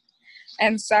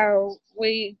 And so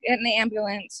we get in the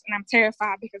ambulance, and I'm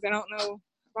terrified because I don't know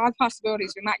all the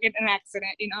possibilities. We might get in an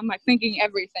accident. You know, I'm like thinking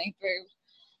everything through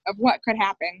of what could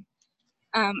happen.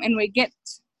 And we get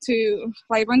to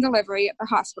labor and delivery at the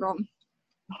hospital.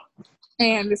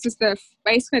 And this is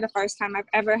basically the first time I've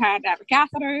ever had to have a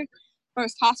catheter,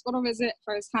 first hospital visit,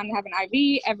 first time to have an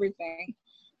IV, everything.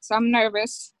 So I'm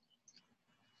nervous.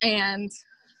 And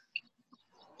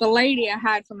the lady I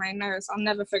had for my nurse, I'll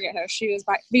never forget her. She was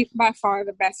by far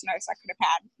the best nurse I could have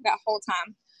had that whole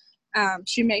time.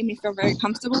 She made me feel very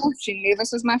comfortable. She knew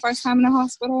this was my first time in the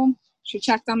hospital. She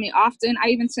checked on me often. I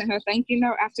even sent her a thank you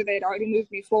note after they'd already moved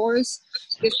me floors,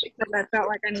 just because I felt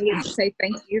like I needed to say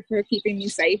thank you for keeping me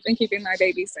safe and keeping my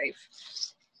baby safe.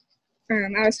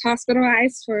 I was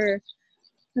hospitalized for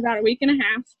about a week and a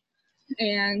half,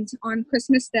 and on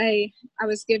Christmas Day, I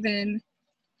was given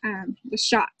the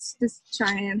shots to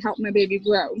try and help my baby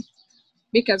grow.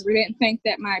 because we didn't think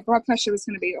that my blood pressure was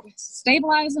going to be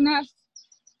stabilized enough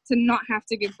to not have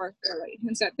to give birth early.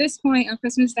 And so at this point on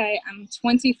Christmas Day, I'm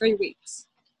 23 weeks.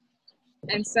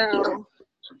 And so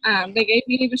they gave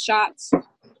me the shots. It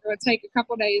would take a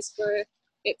couple days for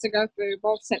it to go through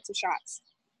both sets of shots.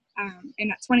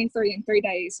 And at 23 in 3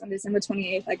 days, on December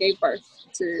 28th, I gave birth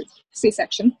to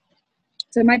C-section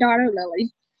to my daughter,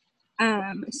 Lily.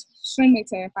 Extremely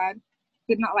terrified.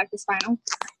 Did not like the spinal.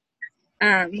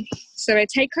 So I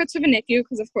take her to the NICU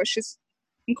because, of course, she's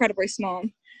incredibly small.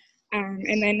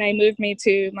 And then they moved me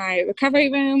to my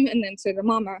recovery room and then to the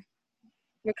mama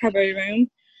recovery room.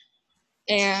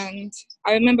 And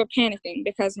I remember panicking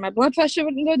because my blood pressure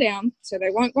wouldn't go down, so they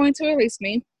weren't going to release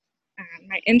me.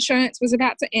 My insurance was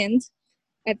about to end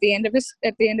at the end of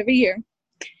a year.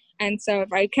 And so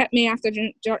if I kept me after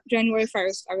January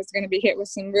 1st, I was going to be hit with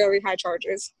some really high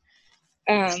charges.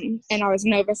 And I was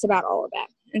nervous about all of that.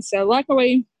 And so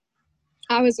luckily,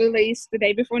 I was released the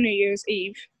day before New Year's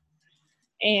Eve.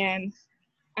 And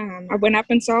I went up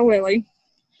and saw Lily.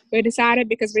 We decided,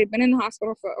 because we'd been in the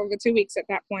hospital for over 2 weeks at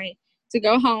that point, to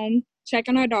go home, check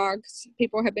on our dogs.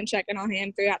 People had been checking on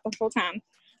him throughout the whole time.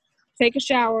 Take a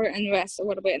shower and rest a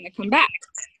little bit and then come back.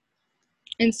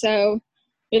 And so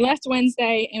we left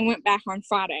Wednesday and went back on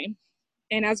Friday.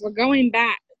 And as we're going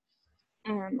back,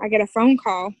 I get a phone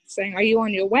call saying, "Are you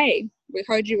on your way? We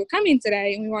heard you were coming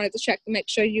today and we wanted to check to make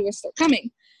sure you were still coming."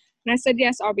 And I said,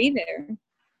 "Yes, I'll be there.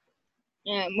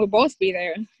 We'll both be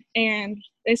there." And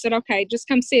they said, "Okay, just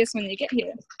come see us when you get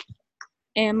here."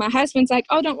 And my husband's like,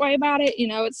 "Oh, don't worry about it. You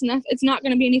know, it's not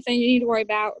going to be anything you need to worry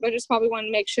about. They just probably want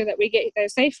to make sure that we get there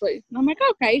safely." And I'm like,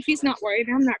 "Okay, if he's not worried,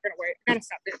 I'm not going to worry. I got to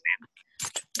stop doing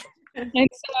that." And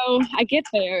so I get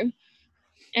there,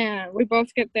 and we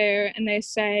both get there, and they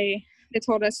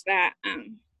told us that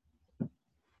there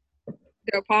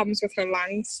were problems with her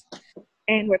lungs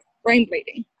and with brain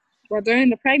bleeding. Well, during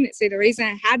the pregnancy, the reason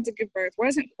I had to give birth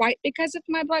wasn't quite because of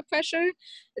my blood pressure.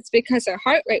 It's because her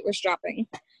heart rate was dropping.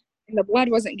 And the blood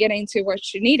wasn't getting to where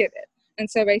she needed it. And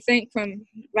so I think from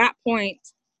that point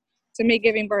to me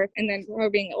giving birth and then her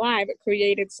being alive, it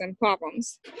created some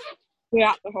problems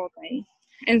throughout the whole thing.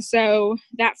 And so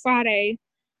that Friday,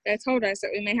 they told us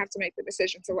that we may have to make the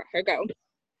decision to let her go.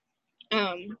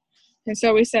 And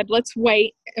so we said, let's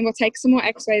wait and we'll take some more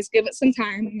x-rays, give it some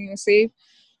time, and we'll see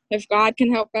if God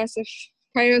can help us, if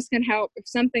prayers can help, if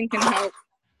something can help.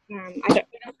 We're not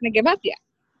going to give up yet.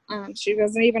 She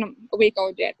wasn't even a week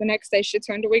old yet. The next day she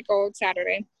turned a week old,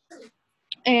 Saturday.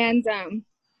 And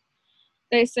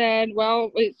they said,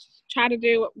 well, we tried to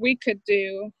do what we could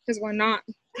do because we're not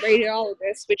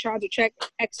radiologists. We tried to check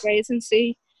x-rays and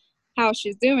see how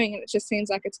she's doing, and it just seems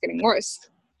like it's getting worse.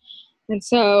 And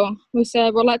so we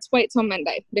said, well, let's wait till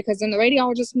Monday, because then the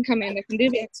radiologist can come in, they can do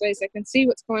the x-rays, they can see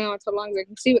what's going on with her lungs, they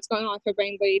can see what's going on with her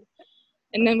brain bleed,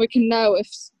 and then we can know if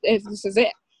this is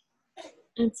it.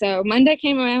 And so Monday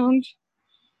came around,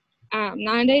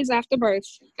 9 days after birth.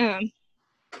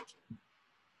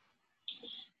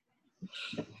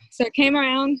 So it came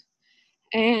around,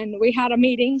 and we had a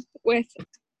meeting with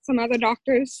some other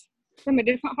doctors from a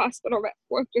different hospital that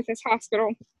worked with this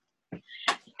hospital.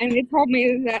 And they told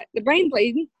me that the brain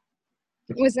bleed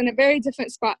was in a very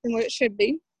different spot than what it should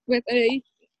be with a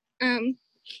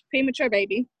premature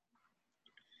baby.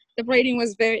 The bleeding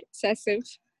was very excessive,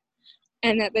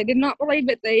 and that they did not believe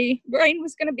that the brain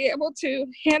was going to be able to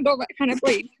handle that kind of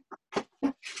bleed.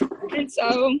 And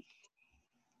so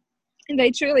they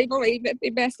truly believed that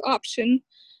the best option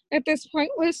at this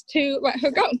point was to let her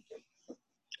go.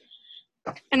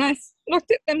 And I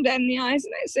looked at them dead in the eyes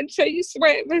and I said, so you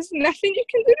swear there's nothing you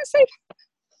can do to save her?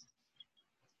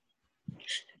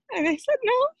 And they said,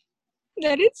 no,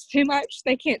 that it's too much.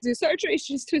 They can't do surgery.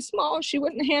 She's too small. She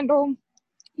wouldn't handle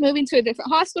moving to a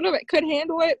different hospital that could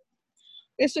handle it.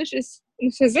 This is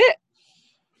it.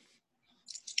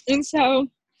 And so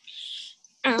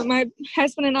my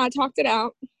husband and I talked it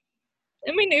out,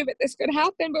 and we knew that this could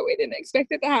happen, but we didn't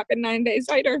expect it to happen 9 days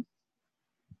later.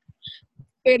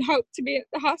 We had hoped to be at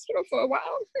the hospital for a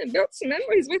while and built some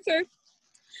memories with her.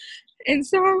 And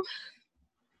so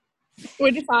we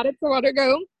decided to let her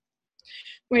go.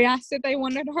 We asked if they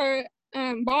wanted her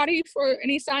body for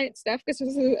any science stuff, because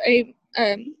this is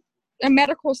a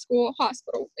medical school,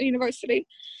 hospital, a university.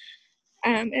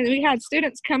 And we had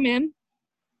students come in,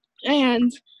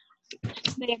 and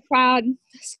they applied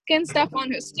skin stuff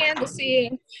on her skin to see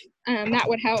if that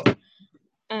would help.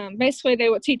 Basically, they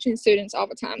were teaching students all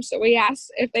the time. So we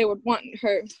asked if they would want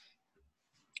her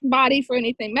body for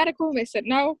anything medical. They said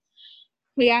no.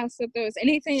 We asked if there was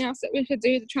anything else that we could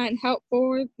do to try and help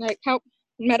forward, like help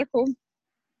medical.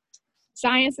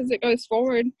 science as it goes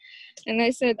forward. And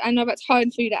they said, I know that's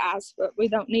hard for you to ask, but we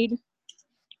don't need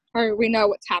her. We know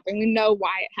what's happened. We know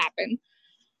why it happened.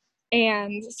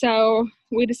 And so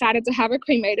we decided to have her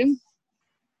cremated.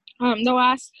 The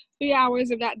last 3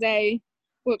 hours of that day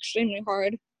were extremely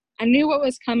hard. I knew what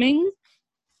was coming.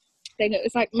 It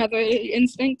was like motherly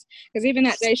instinct, because even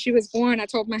that day she was born, I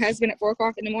told my husband at 4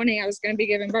 o'clock in the morning I was going to be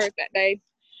giving birth that day.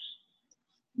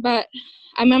 But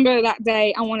I remember that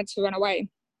day I wanted to run away.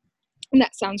 And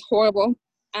that sounds horrible.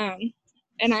 And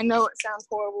I know it sounds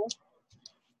horrible.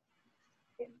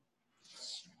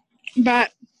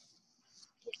 But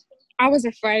I was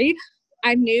afraid.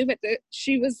 I knew that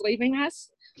she was leaving us,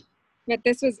 that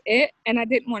this was it, and I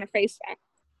didn't want to face that.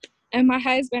 And my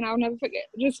husband, I'll never forget,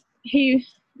 he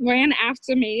ran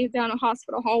after me down a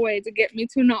hospital hallway to get me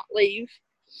to not leave,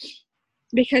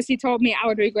 because he told me I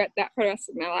would regret that for the rest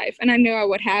of my life. And I knew I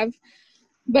would have.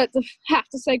 But to have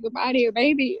to say goodbye to your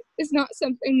baby is not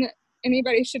something that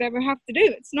anybody should ever have to do.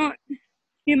 It's not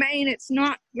humane. It's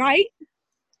not right.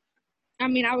 I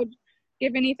mean, I would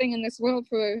give anything in this world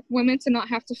for women to not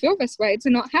have to feel this way, to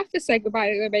not have to say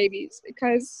goodbye to their babies,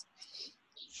 because,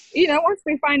 you know, once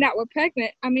we find out we're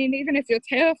pregnant, I mean, even if you're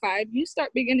terrified, you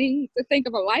start beginning to think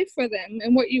of a life for them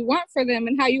and what you want for them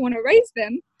and how you want to raise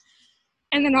them.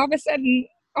 And then all of a sudden,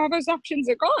 all those options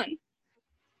are gone.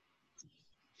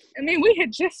 I mean, we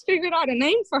had just figured out a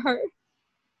name for her.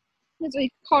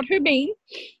 We called her Bean,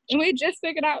 and we had just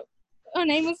figured out her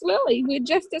name was Lily. We had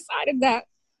just decided that.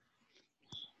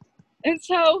 And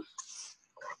so,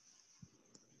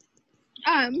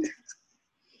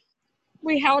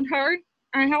 we held her.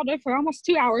 I held her for almost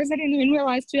 2 hours. I didn't even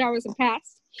realize 2 hours had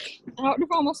passed. I held her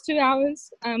for almost 2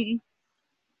 hours. I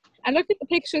look at the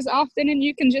pictures often, and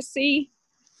you can just see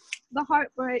the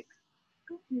heartbreak.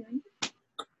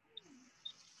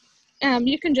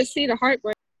 You can just see the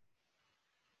heartbreak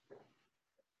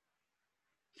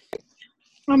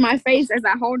on my face as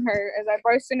I hold her, as I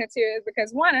burst into tears,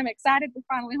 because 1, I'm excited to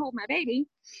finally hold my baby,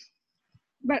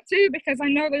 but 2, because I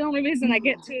know the only reason I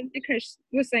get to is because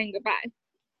we're saying goodbye.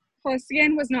 Her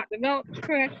skin was not developed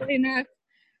correctly enough.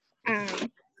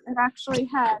 It actually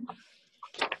had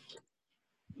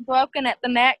broken at the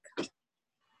neck,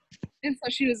 and so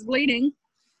she was bleeding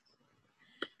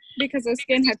because her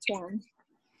skin had torn.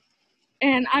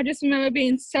 And I just remember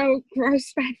being so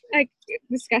gross, like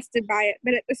disgusted by it,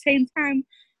 but at the same time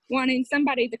wanting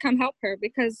somebody to come help her,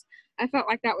 because I felt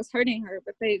like that was hurting her.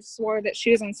 But they swore that she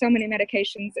was on so many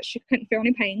medications that she couldn't feel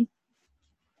any pain.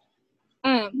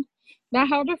 I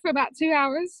held her for about 2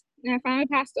 hours, and I finally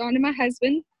passed her on to my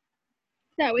husband.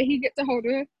 That way he'd get to hold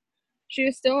her. She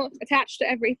was still attached to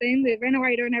everything, the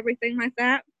ventilator and everything like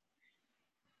that.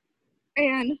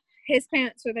 And his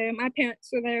parents were there, my parents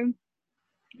were there.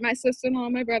 My sister-in-law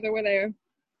and my brother were there.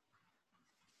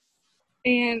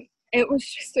 And it was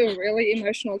just a really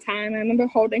emotional time. I remember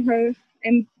holding her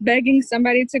and begging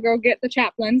somebody to go get the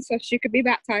chaplain so she could be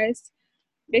baptized.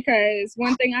 Because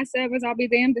one thing I said was, I'll be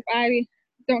damned if I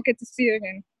don't get to see her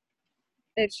again.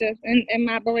 It's just, and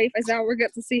my belief is I'll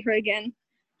get to see her again.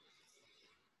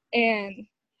 And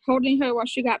holding her while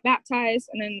she got baptized,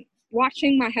 and then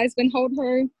watching my husband hold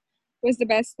her was the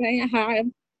best thing I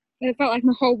had. It felt like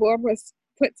my whole world was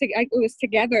it was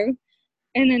together,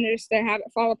 and then just to have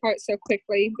it fall apart so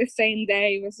quickly the same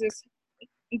day was just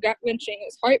gut-wrenching. It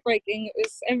was heartbreaking. It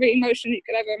was every emotion you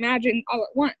could ever imagine all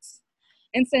at once.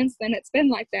 And since then, it's been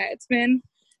like that.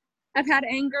 I've had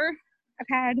anger, I've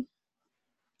had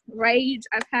rage,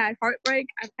 I've had heartbreak,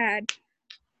 I've had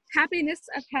happiness,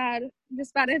 I've had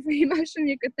just about every emotion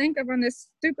you could think of on this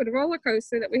stupid roller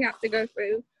coaster that we have to go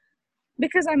through,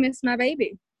 because I miss my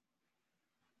baby.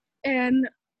 And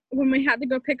when we had to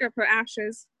go pick up her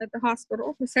ashes at the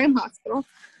hospital, the same hospital,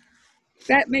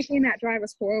 making that drive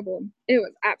was horrible. It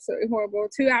was absolutely horrible.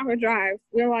 2-hour drive,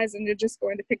 realizing you're just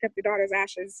going to pick up your daughter's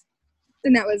ashes.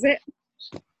 And that was it.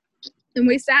 And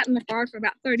we sat in the car for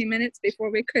about 30 minutes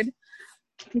before we could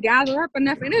gather up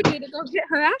enough energy to go get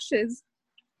her ashes.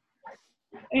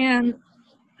 And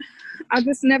I'll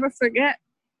just never forget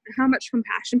how much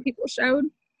compassion people showed.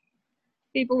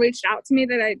 People reached out to me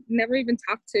that I never even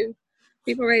talked to.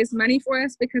 People raised money for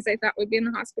us because they thought we'd be in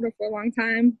the hospital for a long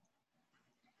time.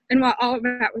 And while all of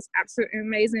that was absolutely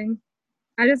amazing,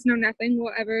 I just know nothing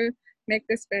will ever make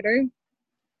this better.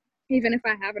 Even if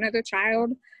I have another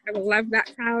child, I will love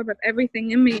that child with everything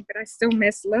in me, but I still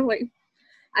miss Lily.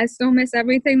 I still miss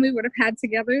everything we would have had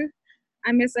together.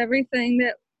 I miss everything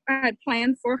that I had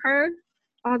planned for her,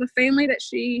 all the family that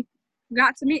she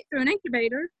got to meet through an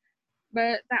incubator,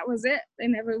 but that was it.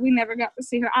 We never got to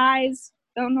see her eyes.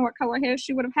 Don't know what color hair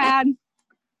she would have had.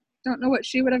 Don't know what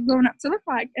she would have grown up to look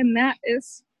like. And that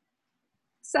is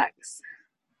sucks,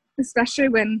 especially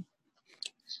when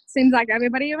it seems like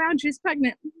everybody around you is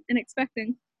pregnant and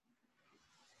expecting.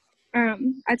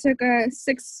 I took a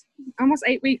almost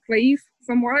 8 week leave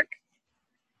from work,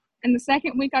 and the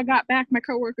second week I got back, my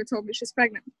coworker told me she's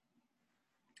pregnant,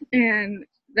 and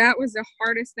that was the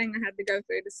hardest thing I had to go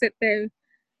through, to sit there,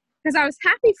 because I was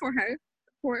happy for her,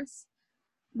 of course,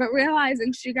 but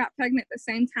realizing she got pregnant at the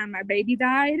same time my baby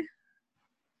died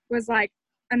was like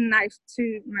a knife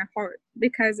to my heart,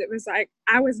 because it was like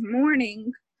I was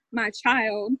mourning my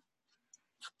child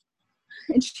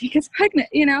and she gets pregnant,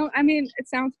 you know? I mean, it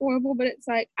sounds horrible, but it's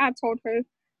like, I told her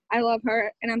I love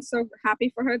her and I'm so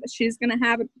happy for her that she's gonna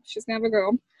have a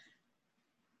girl.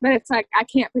 But it's like, I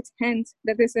can't pretend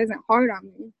that this isn't hard on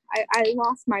me. I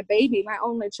lost my baby, my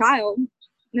only child,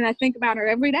 and I think about her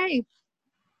every day.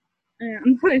 And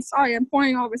I'm really sorry, I'm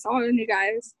pouring all this all on you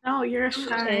guys. No, you're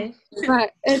okay.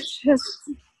 But it's just,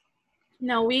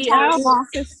 no, child loss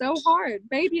is so hard.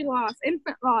 Baby loss,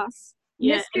 infant loss,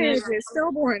 miscarriages,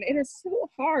 stillborn. It is so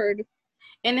hard.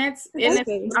 And it's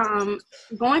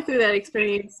going through that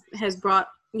experience has brought,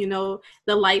 you know,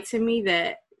 the light to me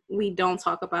that we don't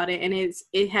talk about it, and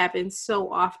it happens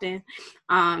so often.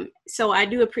 So I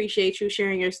do appreciate you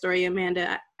sharing your story,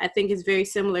 Amanda. I think it's very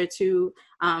similar to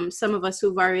some of us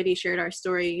who've already shared our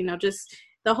story. You know, just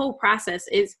the whole process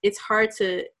it's hard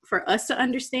for us to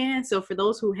understand. So for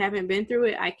those who haven't been through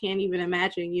it, I can't even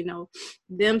imagine, you know,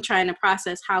 them trying to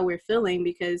process how we're feeling,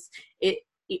 because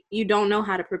you don't know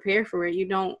how to prepare for it. You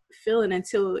don't feel it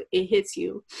until it hits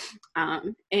you.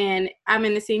 And I'm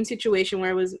in the same situation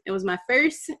where it was my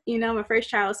first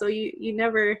child. So you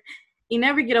never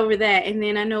get over that. And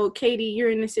then I know, Katie,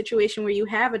 you're in a situation where you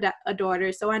have a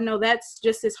daughter. So I know that's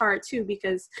just as hard too,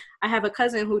 because I have a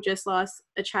cousin who just lost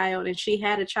a child, and she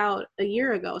had a child a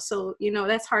year ago. So, you know,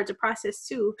 that's hard to process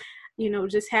too, you know,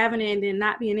 just having it and then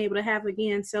not being able to have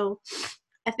again. So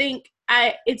I think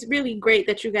it's really great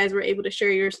that you guys were able to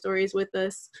share your stories with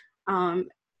us.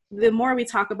 The more we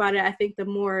talk about it, I think the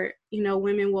more, you know,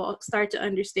 women will start to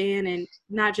understand, and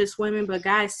not just women, but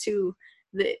guys too,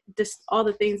 just all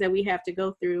the things that we have to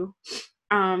go through.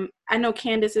 I know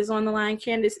Candace is on the line.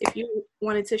 Candace, if you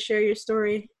wanted to share your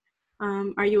story,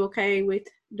 are you okay with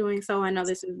doing so? I know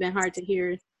this has been hard to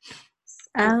hear.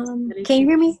 Can you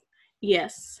hear me?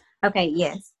 Yes. Okay,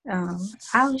 yes.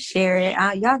 I'll share it.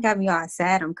 Y'all got me all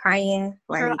sad. I'm crying.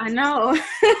 Like, girl, I know.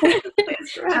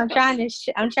 I'm trying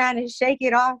to shake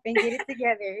it off and get it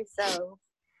together. So,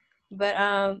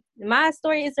 but my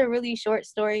story is a really short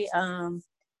story.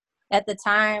 At the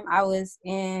time, I was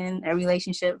in a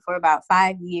relationship for about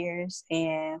 5 years,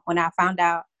 and when I found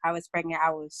out I was pregnant,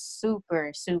 I was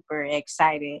super, super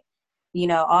excited. You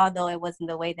know, although it wasn't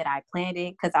the way that I planned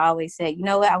it, because I always said, you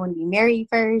know what, I want to be married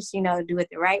first, you know, do it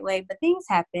the right way. But things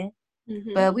happen.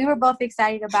 Mm-hmm. But we were both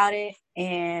excited about it,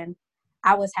 and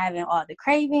I was having all the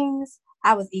cravings.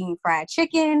 I was eating fried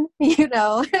chicken, you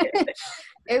know.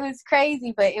 It was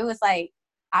crazy, but it was like,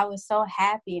 I was so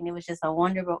happy, and it was just a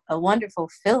wonderful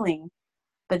feeling.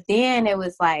 But then it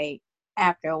was like,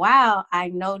 after a while, I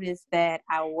noticed that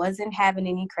I wasn't having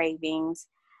any cravings.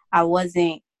 I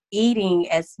wasn't eating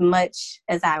as much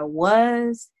as I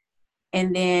was.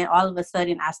 And then all of a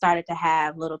sudden I started to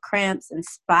have little cramps and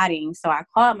spotting. So I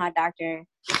called my doctor,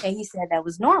 and he said that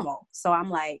was normal. So I'm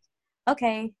like,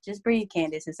 okay, just breathe,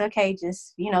 Candace. It's okay.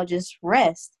 Just, you know, just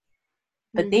rest.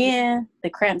 But then the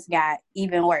cramps got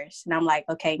even worse. And I'm like,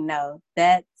 okay, no,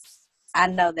 I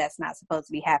know that's not supposed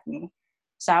to be happening.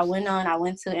 So I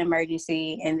went to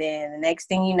emergency. And then the next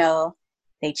thing you know,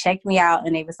 they checked me out,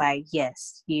 and they was like,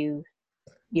 yes, you're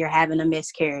having a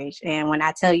miscarriage. And when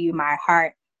I tell you, my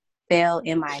heart fell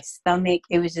in my stomach,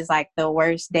 it was just like the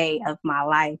worst day of my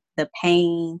life. The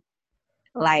pain,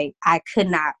 like I could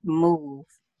not move.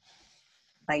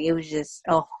 Like, it was just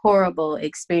a horrible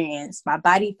experience. My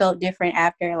body felt different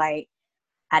after. Like,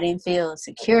 I didn't feel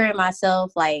secure in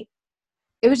myself. Like,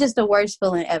 it was just the worst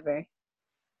feeling ever.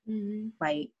 Mm-hmm.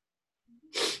 Like,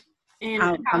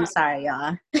 and I'm sorry,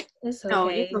 y'all. It's okay. No,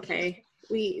 it's okay.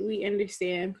 We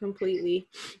understand completely.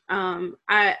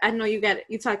 I know you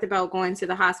talked about going to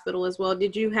the hospital as well.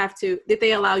 Did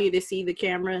they allow you to see the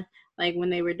camera, like when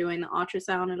they were doing the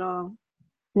ultrasound at all?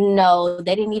 No,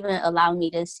 they didn't even allow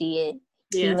me to see it.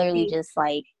 He literally just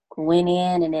like went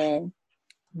in, and then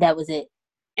that was it.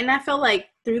 And I feel like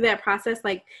through that process,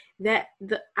 like I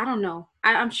don't know.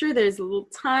 I'm sure there's a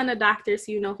ton of doctors,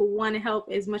 you know, who want to help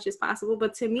as much as possible.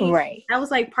 But to me, that was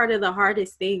like part of the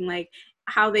hardest thing, like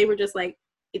how they were just like,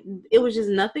 it was just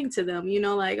nothing to them, you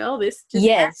know, like, oh, this just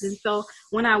happened. So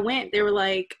when I went, they were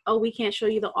like, oh, we can't show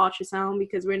you the ultrasound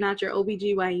because we're not your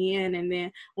OBGYN. And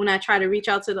then when I try to reach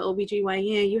out to the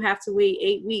OBGYN, you have to wait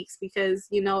 8 weeks because,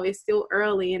 you know, it's still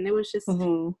early. And it was just,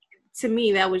 to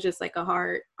me, that was just like a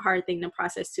hard thing to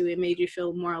process too. It made you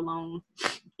feel more alone.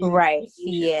 Right.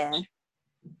 Yeah.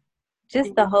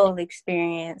 Just the whole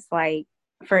experience, like,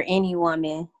 for any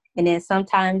woman. And then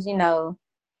sometimes, you know,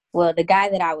 well, the guy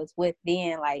that I was with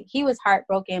then, like, he was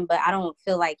heartbroken, but I don't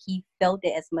feel like he felt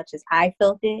it as much as I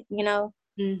felt it, you know?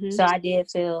 So I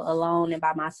did feel alone and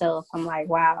by myself. I'm like,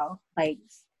 wow, like,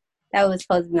 that was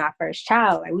supposed to be my first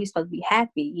child. Like, we were supposed to be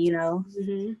happy, you know?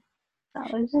 So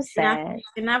it was just sad.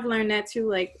 And I've learned that too,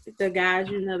 like, the guys,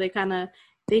 you know,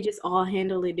 they just all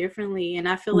handle it differently. And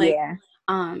I feel like,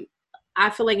 I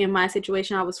feel like in my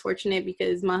situation, I was fortunate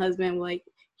because my husband, like,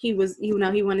 he was, you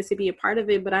know, he wanted to be a part of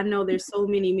it. But I know there's so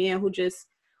many men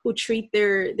who treat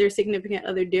their significant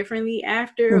other differently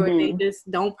after, or they just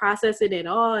don't process it at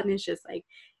all. And it's just like,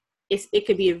 it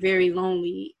could be a very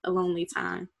lonely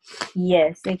time.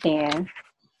 Yes, it can.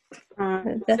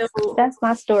 That's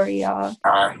my story, y'all.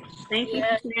 Thank you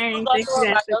for sharing. Thank you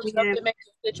guys for being to make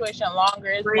the situation longer.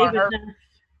 It's brave more enough.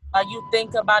 You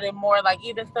think about it more, like,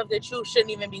 even stuff that you shouldn't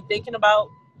even be thinking about.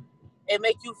 It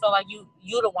make you feel like you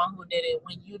the one who did it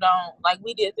when you don't. Like,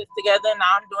 we did this together, now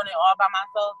I'm doing it all by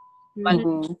myself. Like,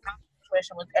 my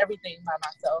situation was everything by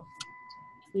myself.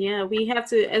 Yeah, we have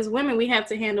to, as women, we have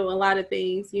to handle a lot of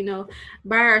things, you know,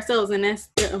 by ourselves. And that's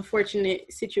the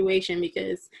unfortunate situation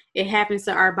because it happens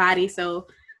to our body. So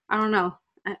I don't know.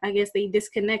 I guess they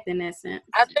disconnect in that sense.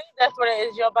 I think that's what it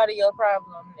is. Your body, your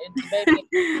problem. It's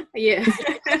baby. Yeah.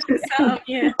 So,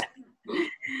 yeah.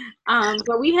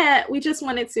 But we just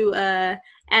wanted to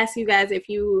ask you guys if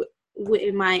you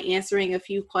wouldn't mind answering a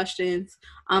few questions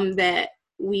that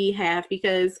we have,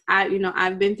 because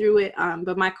I've been through it,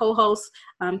 but my co-hosts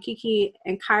Kiki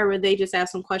and Kyra, they just have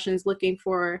some questions looking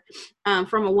for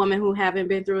from a woman who haven't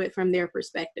been through it from their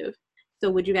perspective. So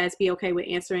would you guys be okay with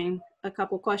answering a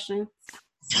couple questions?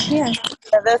 Yeah,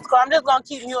 that's cool. I'm just gonna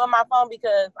keep you on my phone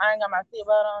because I ain't got my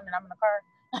seatbelt on and I'm in the car.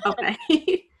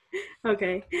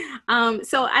 Okay.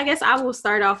 So I guess I will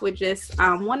start off with just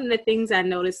one of the things I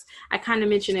noticed. I kind of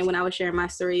mentioned it when I was sharing my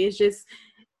story. Is just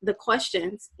the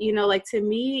questions. You know, like, to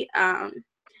me, I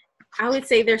would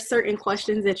say there's certain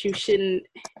questions that you shouldn't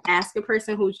ask a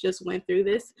person who's just went through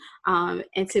this.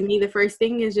 And to me, the first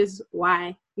thing is just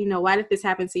why. You know, why did this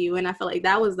happen to you? And I feel like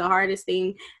that was the hardest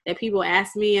thing that people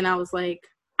asked me. And I was like,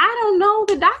 I don't know.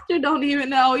 The doctor don't even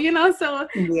know, you know, so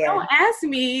don't ask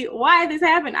me why this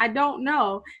happened. I don't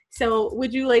know. So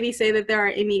would you ladies say that there are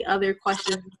any other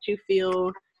questions that you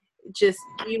feel just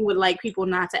you would like people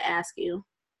not to ask you?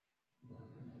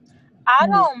 I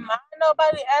don't mind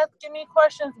nobody asking me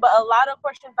questions, but a lot of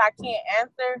questions I can't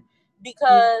answer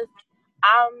because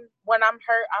when I'm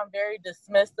hurt, I'm very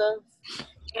dismissive.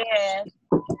 And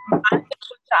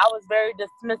I was very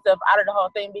dismissive out of the whole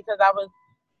thing because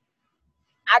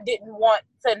I didn't want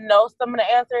to know some of the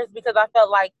answers because I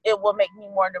felt like it would make me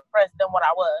more depressed than what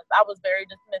I was. I was very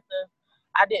dismissive.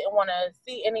 I didn't want to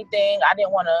see anything. I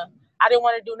didn't want to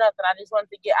do nothing. I just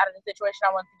wanted to get out of the situation.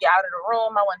 I wanted to get out of the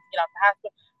room. I wanted to get out the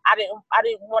hospital. I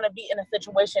didn't want to be in a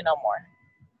situation no more.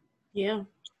 Yeah,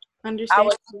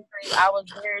 understand. I was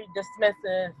very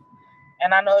dismissive,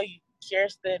 and I know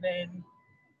Kirsten and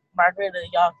Margarita,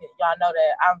 y'all know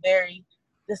that I'm very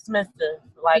dismissive.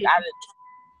 Like,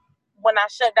 when I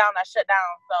shut down, I shut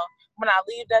down. So when I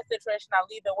leave that situation, I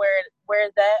leave it where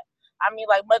it's at. I mean,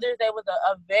 like, Mother's Day was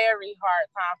a very hard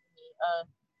time for me.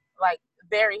 Like,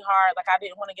 very hard. Like, I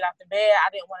didn't want to get out the bed. I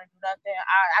didn't want to do nothing.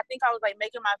 I think I was, like,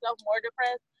 making myself more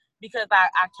depressed because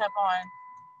I kept on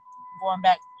going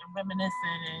back and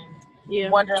reminiscing and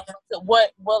wondering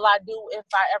what will I do if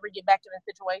I ever get back in a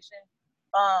situation.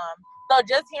 So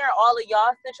just hearing all of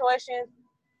y'all's situations,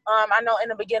 I know in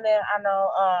the beginning,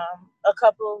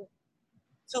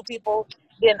 two people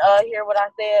didn't hear what I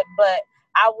said, but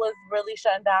I was really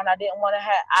shutting down. I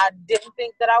didn't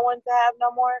think that I wanted to have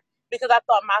no more because I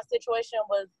thought my situation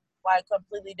was, like,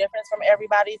 completely different from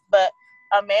everybody's. But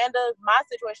Amanda, my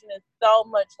situation is so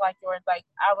much like yours. Like,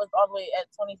 I was all the way at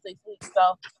 26 weeks,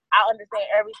 so I understand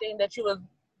everything that you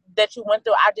went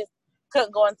through. I just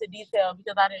couldn't go into detail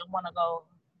because I didn't want to go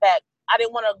back. I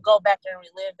didn't want to go back and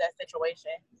relive that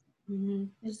situation.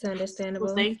 It's understandable.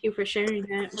 Well, thank you for sharing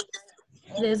that.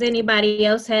 Does anybody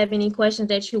else have any questions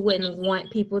that you wouldn't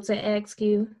want people to ask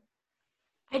you?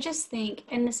 I just think,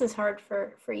 and this is hard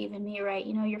for even me, right?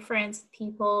 You know, you're friends with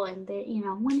people and they, you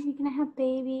know, when are you going to have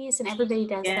babies? And everybody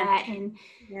does that. And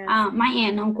my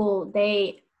aunt and uncle,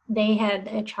 they had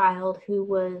a child who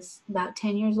was about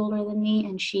 10 years older than me,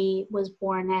 and she was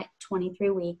born at 23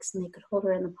 weeks, and they could hold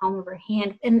her in the palm of her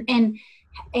hand.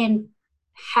 And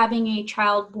having a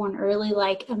child born early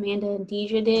like Amanda and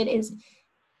Deja did is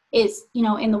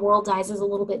in the world's eyes is a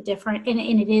little bit different, and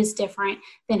it is different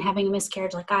than having a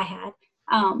miscarriage like I had.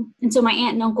 And so my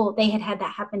aunt and uncle, they had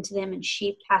that happen to them, and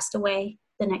she passed away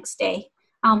the next day.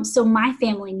 So my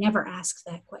family never asked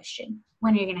that question,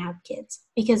 when are you going to have kids?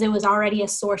 Because it was already a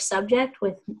sore subject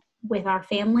with our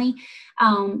family.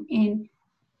 And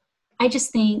I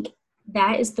just think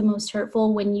that is the most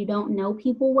hurtful, when you don't know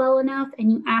people well enough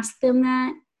and you ask them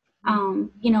that.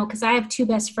 Because I have two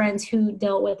best friends who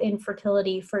dealt with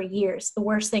infertility for years. The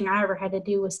worst thing I ever had to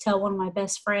do was tell one of my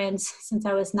best friends since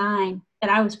I was 9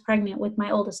 that I was pregnant with my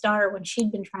oldest daughter when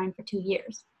she'd been trying for 2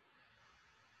 years.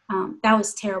 That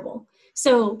was terrible.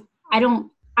 So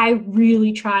I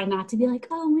really try not to be like,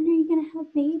 oh, when are you going to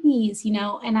have babies?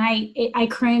 And I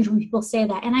cringe when people say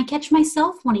that. And I catch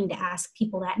myself wanting to ask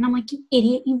people that. And I'm like, you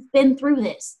idiot, you've been through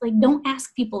this. Like, don't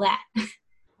ask people that.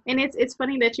 And it's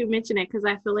funny that you mention it, because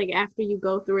I feel like after you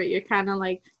go through it, you're kind of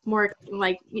like more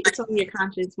like it's on your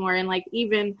conscience more. And like,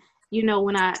 even,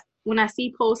 when I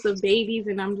see posts of babies,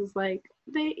 and I'm just like,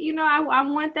 I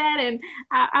want that. And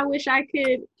I wish I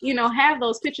could, have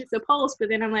those pictures to post. But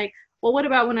then I'm like, well, what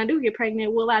about when I do get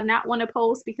pregnant? Will I not want to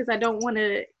post because I don't want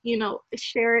to,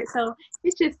 share it? So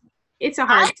it's a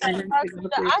hard time. I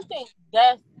think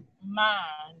that's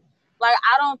mine. Like,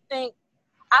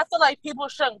 I feel like people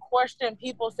shouldn't question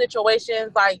people's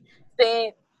situations, like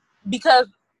saying, because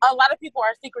a lot of people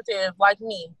are secretive, like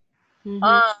me. Mm-hmm.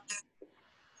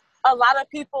 A lot of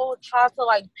people try to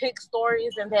like pick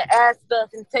stories and then add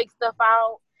stuff and take stuff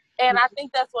out. And I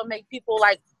think that's what makes people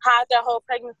like hide their whole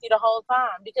pregnancy the whole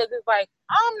time, because it's like,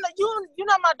 you're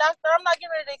not my doctor. I'm not getting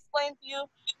ready to explain to you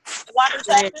why this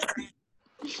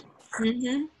happened.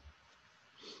 Mm-hmm.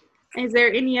 Is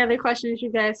there any other questions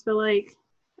you guys feel like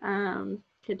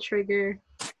could trigger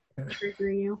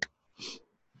you?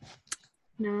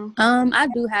 No. I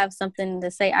do have something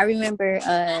to say. I remember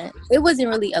it wasn't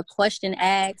really a question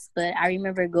asked, but I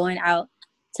remember going out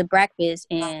to breakfast,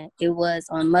 and it was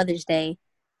on Mother's Day,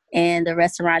 and the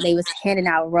restaurant, they was handing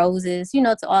out roses,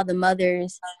 to all the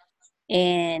mothers.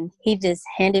 And he just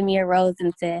handed me a rose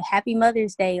and said, "Happy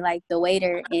Mother's Day," like the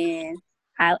waiter. And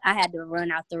I had to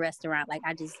run out the restaurant. Like,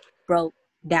 I just broke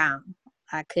down.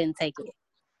 I couldn't take it.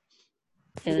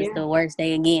 It was the worst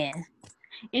day again.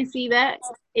 And see that,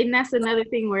 and that's another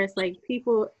thing where it's like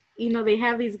people, they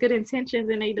have these good intentions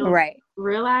and they don't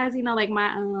realize, like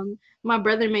my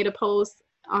brother made a post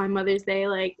on Mother's Day,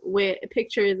 like with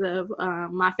pictures of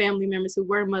my family members who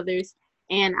were mothers.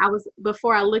 And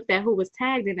before I looked at who was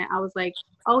tagged in it, I was like,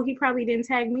 oh, he probably didn't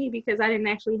tag me because I didn't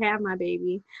actually have my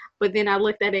baby. But then I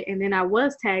looked at it, and then I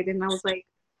was tagged, and I was like,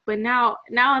 but now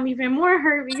I'm even more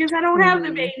hurt because I don't have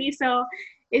the baby. So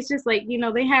it's just like,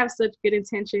 they have such good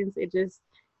intentions. It just,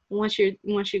 once you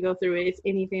go through it, it's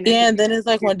anything. And then it's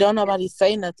like, when don't nobody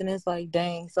say nothing, it's like,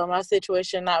 dang, so my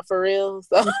situation not for real.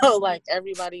 So like,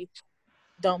 everybody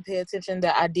don't pay attention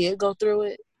that I did go through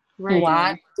it. Right.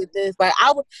 Why did this? Like,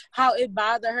 how it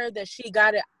bothered her that she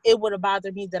got it, it would have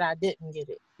bothered me that I didn't get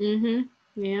it.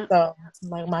 Mm-hmm. Yeah. So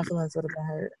like, my feelings would have been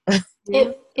hurt.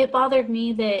 It bothered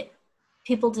me that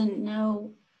people didn't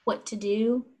know what to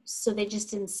do, so they just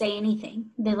didn't say anything.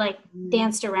 They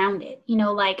danced around it.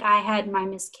 Like, I had my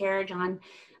miscarriage on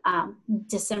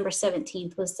December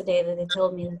 17th was the day that they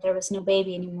told me that there was no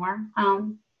baby anymore.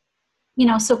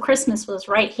 So Christmas was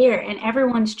right here, and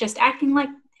everyone's just acting like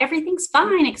everything's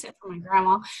fine except for my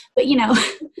grandma. But and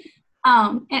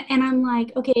I'm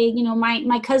like, okay,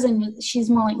 my cousin, she's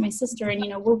more like my sister,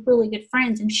 and we're really good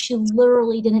friends, and she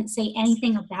literally didn't say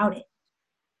anything about it.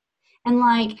 And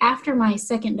like, after my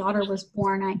second daughter was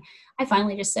born, I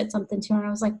finally just said something to her, and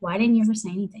I was like, why didn't you ever say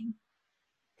anything?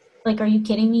 Like, are you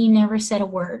kidding me? You never said a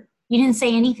word. You didn't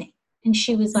say anything. And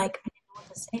she was like, I didn't know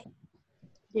what to say.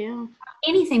 Yeah.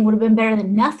 Anything would have been better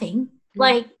than nothing.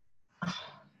 Like,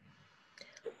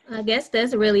 I guess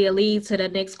that's really a lead to the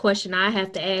next question I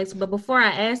have to ask. But before I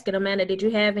ask it, Amanda, did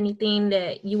you have anything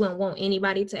that you wouldn't want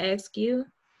anybody to ask you?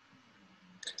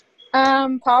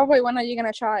 Probably, when are you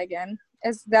gonna try again?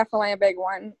 Is definitely a big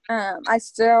one. I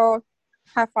still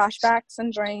have flashbacks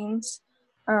and dreams.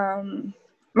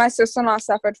 My sister-in-law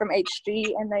suffered from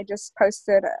HG, and they just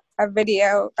posted a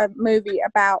movie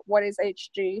about what is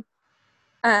HG.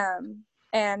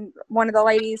 And one of the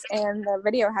ladies in the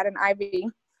video had an IV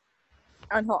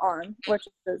on her arm, which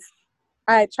is,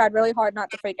 I tried really hard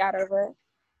not to freak out over it.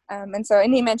 And so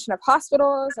any mention of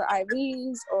hospitals or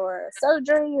IVs or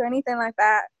surgery or anything like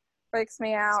that freaks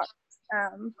me out.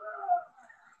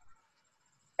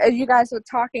 you guys were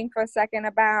talking for a second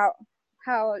about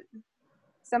how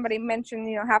somebody mentioned,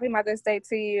 Happy Mother's Day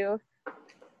to you,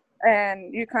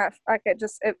 and you kind of like it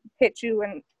hit you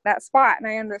in that spot, and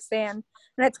I understand.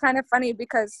 And it's kind of funny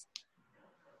because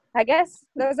I guess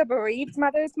there's a bereaved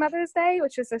Mother's Day,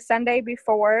 which is the Sunday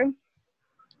before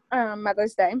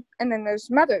Mother's Day, and then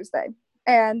there's Mother's Day.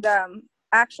 And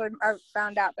actually, I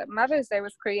found out that Mother's Day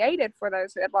was created for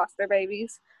those who had lost their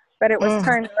babies, but it was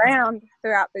turned around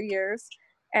throughout the years,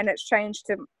 and it's changed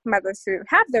to mothers who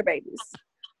have their babies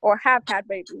or have had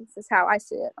babies, is how I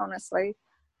see it, honestly.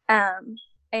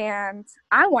 And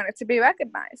I wanted to be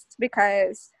recognized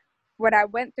because what I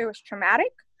went through was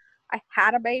traumatic. I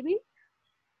had a baby.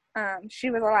 She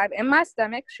was alive in my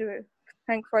stomach. She was,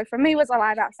 thankfully for me, was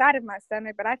alive outside of my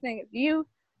stomach. But I think if you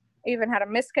even had a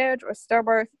miscarriage or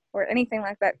stillbirth or anything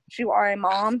like that, you are a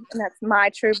mom, and that's my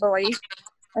true belief.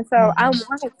 And so I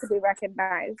wanted to be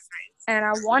recognized, and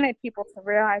I wanted people to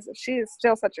realize that she is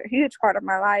still such a huge part of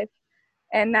my life,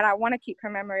 and that I want to keep her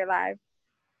memory alive.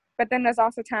 But then there's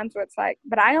also times where it's like,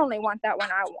 but I only want that when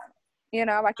I want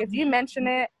it. Like if you mention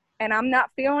it and I'm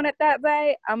not feeling it that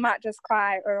day, I might just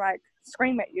cry or like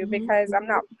scream at you because I'm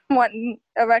not wanting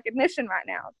a recognition right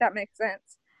now, if that makes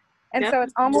sense. And so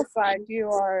it's almost like you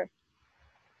are,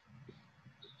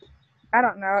 I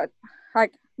don't know,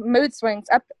 like mood swings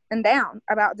up and down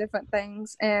about different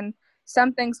things. And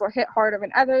some things will hit harder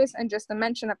than others. And just the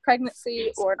mention of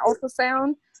pregnancy or an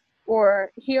ultrasound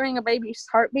or hearing a baby's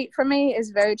heartbeat for me is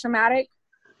very traumatic.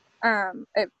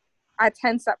 I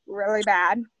tense up really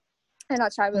bad, and I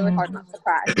try really hard not to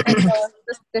cry. And so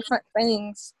just different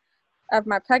things of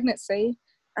my pregnancy.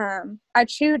 I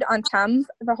chewed on Tums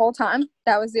the whole time.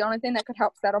 That was the only thing that could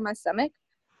help settle my stomach.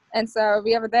 And so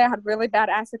the other day I had really bad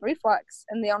acid reflux,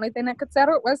 and the only thing that could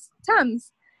settle it was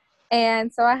Tums.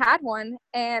 And so I had one,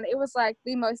 and it was like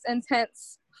the most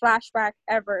intense flashback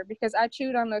ever because I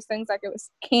chewed on those things like it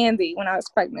was candy when I was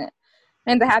pregnant.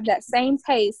 And to have that same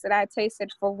taste that I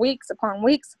tasted for weeks upon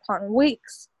weeks upon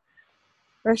weeks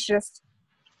was just,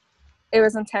 it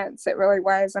was intense. It really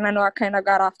was. And I know I kind of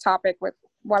got off topic with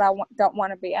what I don't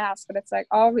want to be asked, but it's like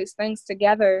all these things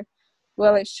together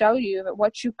really show you that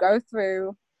what you go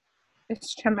through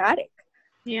is traumatic.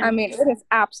 Yeah. I mean, it is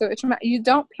absolutely traumatic. You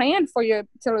don't plan for to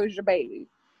lose your baby.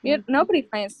 Nobody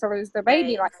plans to lose their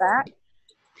baby like that.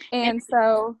 And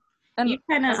so, you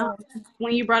kind of,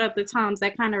 when you brought up the Tums,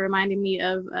 that kind of reminded me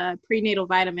of prenatal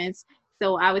vitamins.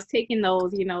 So I was taking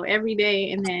those, every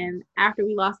day. And then after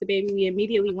we lost the baby, we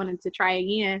immediately wanted to try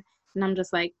again. And I'm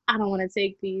just like, I don't want to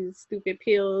take these stupid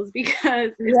pills because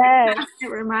it's a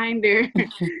constant reminder,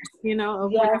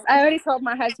 of yes. I already told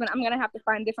my husband I'm going to have to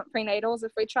find different prenatals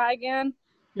if we try again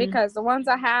because the ones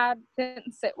I had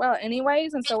didn't sit well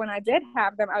anyways. And so when I did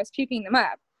have them, I was puking them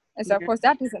up. And so, of course,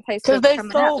 that doesn't taste good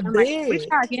coming so up. I'm big. like, we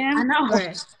try again. I know.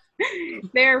 Right.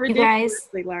 They're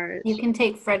ridiculously large. You can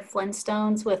take Fred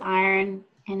Flintstones with iron,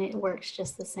 and it works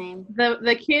just the same.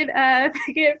 The kid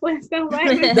Flintstone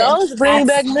vitamins. Those bring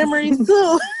back memories,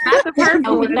 too. Not the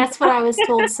purple. That's what I was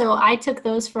told. So I took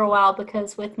those for a while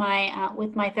because with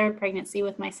my third pregnancy,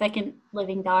 with my second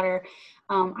living daughter,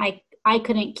 I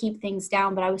couldn't keep things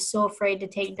down, but I was so afraid to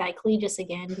take Diclegis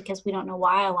again because we don't know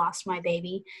why I lost my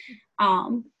baby.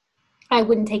 I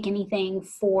wouldn't take anything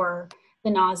for the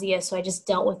nausea, so I just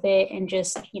dealt with it and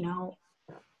just, kind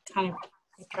of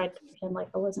I tried to pretend like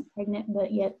I wasn't pregnant,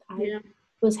 but yet I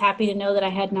was happy to know that I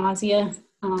had nausea.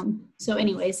 So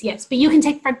anyways, yes, but you can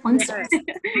take Fred Flintstones.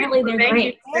 Apparently they're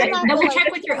great. Double check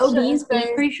with your OBs, but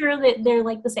I'm pretty sure that they're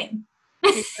like the same.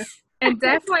 And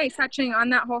definitely touching on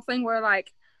that whole thing where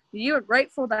like you were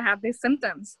grateful to have these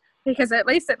symptoms because at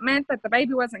least it meant that the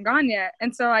baby wasn't gone yet.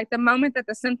 And so like the moment that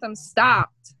the symptoms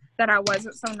stopped, that I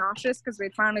wasn't so nauseous because we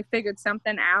finally figured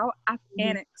something out, I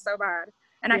panicked so bad.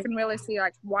 And I can really see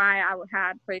like why I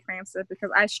had preeclampsia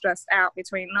because I stressed out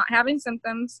between not having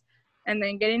symptoms and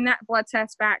then getting that blood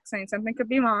test back saying something could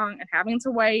be wrong and having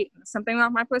to wait and something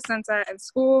off my placenta and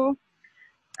school.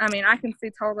 I mean, I can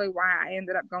see totally why I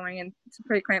ended up going into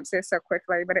preeclampsia so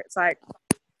quickly, but it's like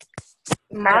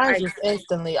mine just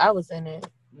instantly, I was in it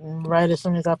right as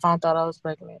soon as I found out I was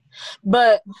pregnant.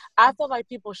 But I feel like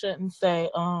people shouldn't say,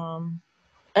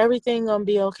 everything gonna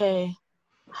be okay.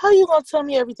 How you gonna tell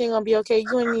me everything gonna be okay?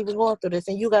 You ain't even going through this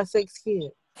and you got 6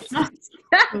 kids. How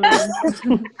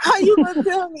you gonna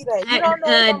tell me that? You don't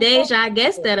know. Deja, I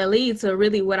guess that'll lead to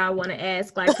really what I want to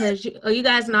ask. Like, because you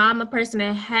guys know I'm a person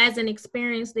that hasn't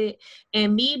experienced it.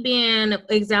 And me being an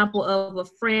example of a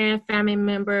friend, family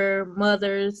member,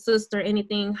 mother, sister,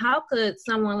 anything, how could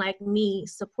someone like me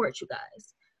support you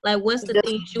guys? Like, what's the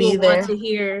things you would want to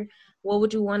hear? What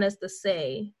would you want us to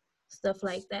say? Stuff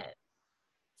like that.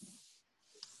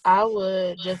 I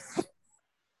would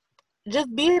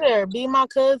just be there, be my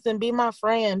cousin, be my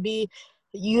friend, be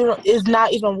you. It's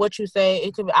not even what you say.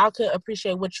 It could. I could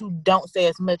appreciate what you don't say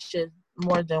as much as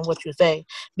more than what you say,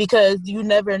 because you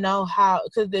never know how.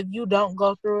 Because if you don't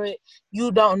go through it,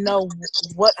 you don't know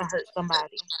what hurt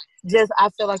somebody. Just I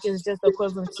feel like it's just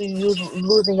equivalent to you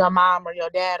losing your mom or your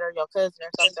dad or your cousin or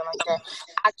something like that.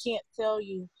 I can't tell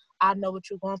you I know what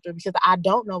you're going through because I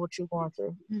don't know what you're going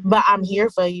through, but I'm here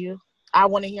for you. I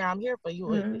want to hear I'm here for you.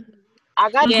 Mm-hmm. I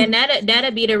got Yeah, you. and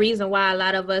that'd be the reason why a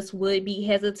lot of us would be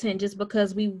hesitant, just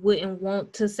because we wouldn't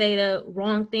want to say the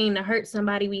wrong thing to hurt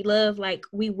somebody we love. Like,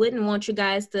 we wouldn't want you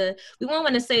guys to, we won't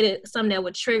want to say that something that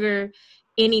would trigger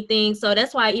anything. So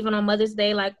that's why even on Mother's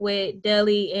Day, like with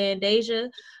Deli and Deja,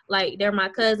 like they're my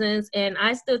cousins, and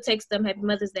I still text them Happy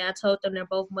Mother's Day. I told them they're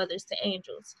both mothers to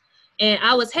angels, and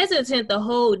I was hesitant the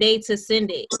whole day to send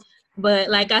it. But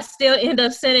like, I still end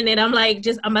up sending it. I'm like,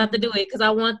 I'm about to do it because I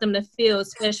want them to feel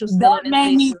special still That on this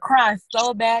made day. me cry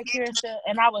so bad, Kirsten,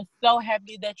 and I was so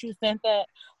happy that you sent that.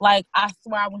 Like, I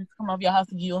swear I wanted to come over your house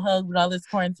and give you a hug with all this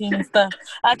quarantine and stuff.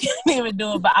 I couldn't even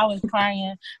do it, but I was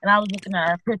crying, and I was looking at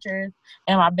our pictures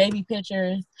and my baby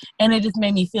pictures, and it just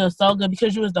made me feel so good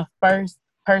because you was the first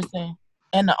person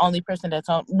and the only person that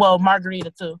told me. Well,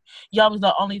 Margarita too. Y'all was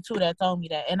the only two that told me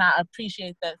that, and I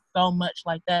appreciate that so much.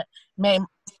 Like, that made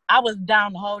I was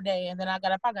down the whole day, and then I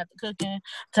got up. I got to cooking,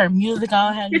 turn music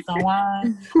on, had me some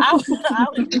wine. I was just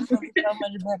feeling so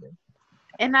much better.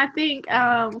 And I think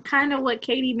kind of what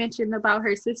Katie mentioned about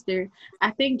her sister,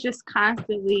 I think just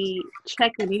constantly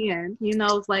checking in,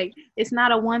 it's like, it's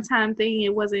not a one-time thing.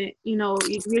 It wasn't,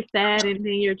 you're sad and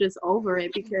then you're just over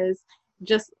it, because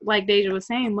just like Deja was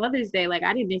saying, Mother's Day, like,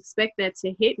 I didn't expect that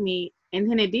to hit me, and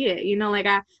then it did, like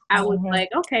I was like,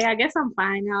 okay, I guess I'm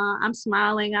fine now. I'm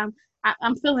smiling.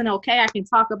 I'm feeling okay. I can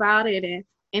talk about it,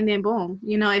 and then boom,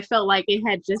 it felt like it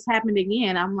had just happened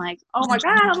again. I'm like, oh my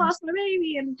God, I lost my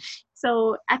baby. And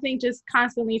so I think just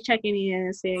constantly checking in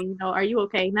and saying, are you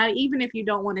okay? Not even if you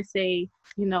don't want to say,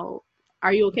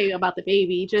 are you okay about the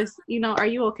baby? Just, are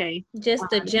you okay? Just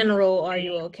the general, are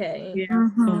you okay? Yeah.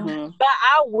 Mm-hmm. But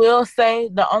I will say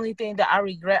the only thing that I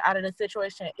regret out of the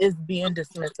situation is being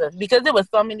dismissive, because there was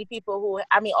so many people who,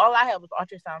 all I had was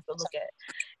ultrasounds to look at.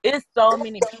 It's so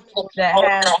many people that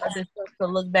have other stuff to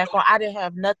look back on. I didn't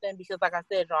have nothing because, like I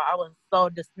said, y'all, I was so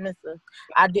dismissive.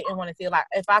 I didn't want to see, like,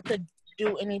 if I could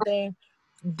do anything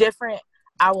different,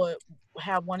 I would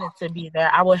have wanted to be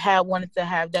there. I would have wanted to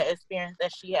have that experience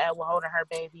that she had with holding her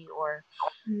baby, or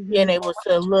being able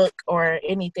to look, or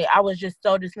anything. I was just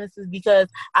so dismissive because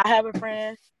I have a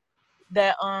friend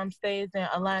that stays in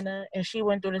Atlanta, and she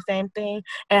went through the same thing,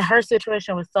 and her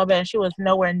situation was so bad. She was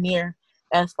nowhere near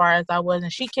as far as I was,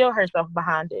 and she killed herself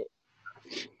behind it.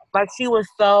 Like, she was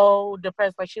so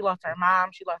depressed. Like, she lost her mom,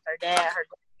 she lost her dad, her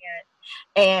grandparents,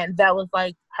 and that was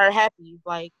like her happy.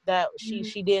 Like, that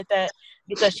she did that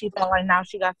because she felt like now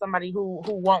she got somebody who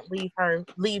won't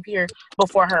leave here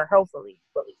before her, hopefully.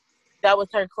 That was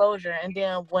her closure. And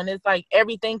then when it's like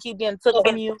everything keep getting took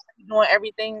from you, doing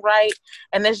everything right,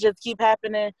 and this just keep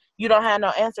happening, you don't have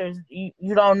no answers.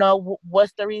 You don't know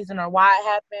what's the reason or why it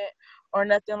happened or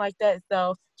nothing like that.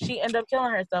 So she ended up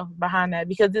killing herself behind that,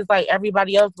 because it's like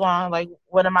everybody else going, like,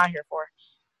 what am I here for?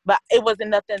 But it wasn't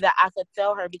nothing that I could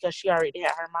tell her because she already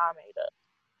had her mind made up.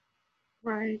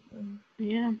 Right.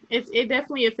 Yeah. It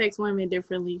definitely affects women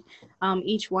differently.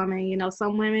 Each woman,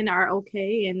 some women are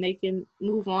okay and they can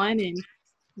move on and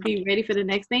be ready for the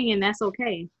next thing, and that's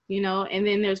okay, and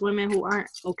then there's women who aren't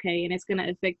okay, and it's going to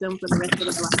affect them for the rest of their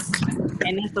life,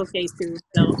 and that's okay too.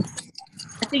 So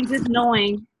I think just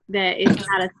knowing that it's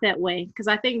not a set way, because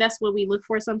I think that's what we look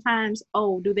for sometimes.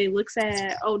 Oh, do they look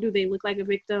sad? Oh, do they look like a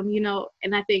victim?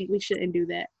 And I think we shouldn't do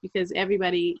that, because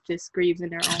everybody just grieves in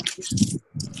their own way.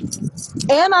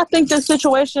 And I think this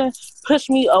situation pushed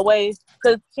me away,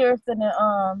 because Kirsten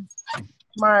and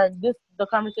Mark, the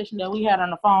conversation that we had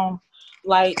on the phone,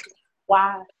 like,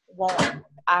 why won't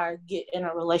I get in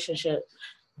a relationship?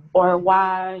 Or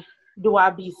why do I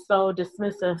be so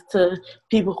dismissive to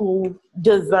people who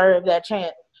deserve that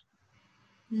chance?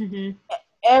 Mm-hmm.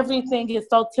 Everything is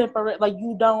so temporary. Like,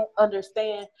 you don't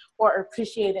understand or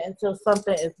appreciate it until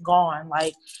something is gone.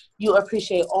 Like, you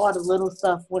appreciate all the little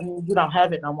stuff when you don't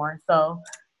have it no more. So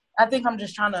I think I'm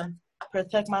just trying to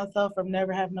protect myself from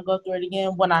never having to go through it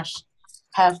again when I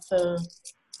have to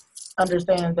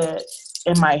understand that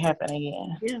it might happen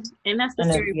again. Yeah, and that's the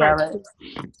And scary part too.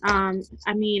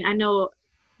 I know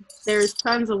there's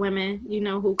tons of women,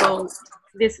 who go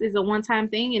this is a one-time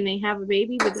thing and they have a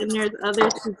baby, but then there's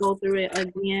others who go through it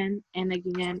again and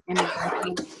again and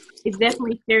again. It's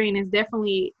definitely scary, and it's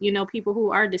definitely, people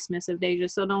who are dismissive, Deja.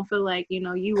 So don't feel like,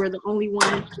 you were the only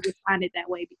one who responded that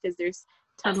way, because there's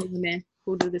tons of women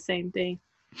who do the same thing.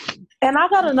 And I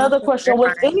got another question.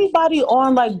 Was anybody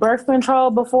on like birth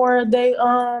control before they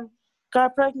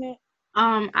got pregnant?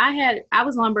 I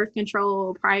was on birth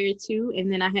control prior to,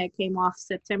 and then I had came off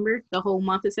September, the whole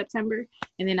month of September,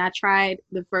 and then I tried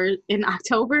the first in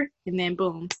October, and then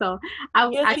boom. So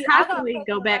I constantly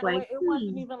go back like it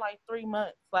wasn't even like 3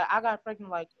 months. Like I got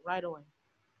pregnant like right away.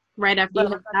 Right after But you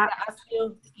like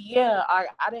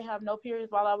I didn't have no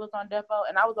periods while I was on Depo,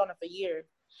 and I was on it for years.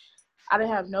 I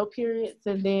didn't have no periods,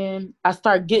 and then I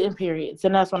started getting periods,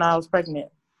 and that's when I was pregnant.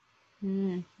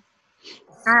 Mm.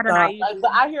 But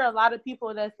I hear a lot of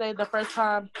people that say the first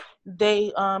time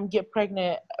they get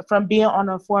pregnant from being on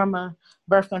a form of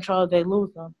birth control, they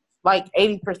lose them. Like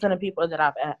 80% of people that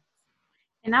I've asked.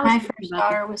 And my first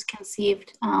daughter was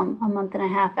conceived a month and a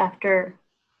half after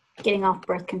getting off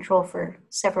birth control for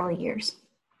several years.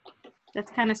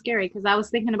 That's kind of scary, because I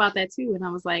was thinking about that too, and I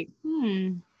was like,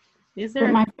 is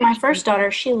there? But my first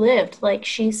daughter, she lived, like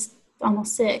she's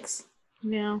almost 6.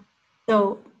 Yeah.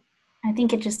 So I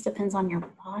think it just depends on your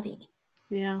body.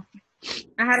 Yeah.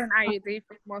 I had an IUD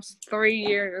for almost 3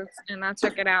 years, and I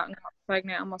took it out and got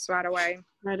pregnant almost right away.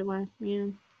 Right away, yeah.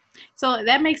 So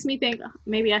that makes me think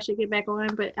maybe I should get back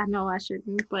on, but I know I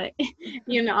shouldn't. But,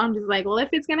 I'm just like, well, if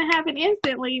it's going to happen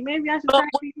instantly, maybe I should try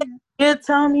it. You're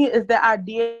telling me is the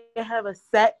idea to have a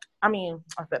sac? I mean,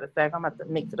 I said a sac. I'm about to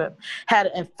mix it up. Had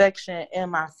an infection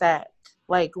in my sac,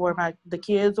 like where the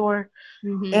kids were.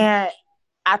 Mm-hmm. And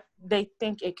they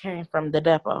think it came from the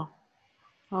Depo.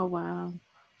 Oh, wow.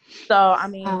 So, I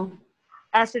mean,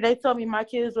 after they told me my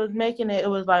kids was making it, it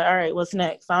was like, all right, what's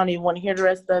next? I don't even want to hear the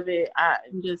rest of it.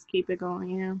 Just keep it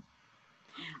going,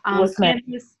 yeah.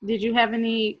 Candace, did you have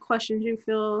any questions you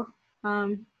feel,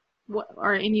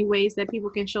 or any ways that people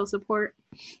can show support?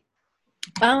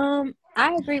 I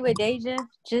agree with Deja.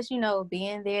 Just,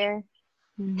 being there.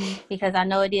 Mm-hmm. Because I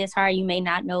know it is hard. You may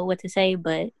not know what to say,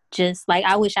 but just like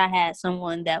I wish I had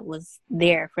someone that was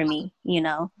there for me,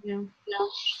 Yeah.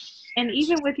 And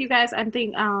even with you guys, I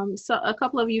think so a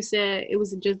couple of you said it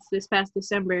was just this past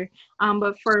December.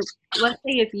 But for, let's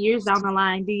say it's years down the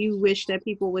line, do you wish that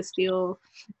people would still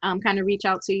kind of reach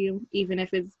out to you, even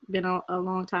if it's been a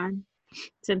long time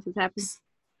since it's happened?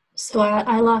 So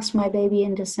I lost my baby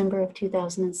in December of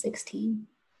 2016.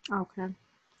 Okay.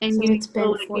 And so it's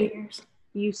been 4 years.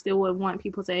 You still would want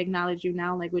people to acknowledge you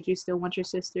now? Like, would you still want your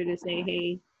sister to say,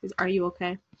 hey, are you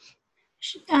okay?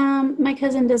 My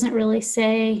cousin doesn't really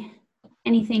say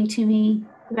anything to me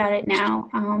about it now.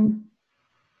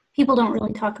 People don't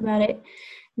really talk about it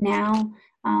now.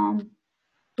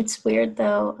 It's weird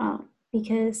though,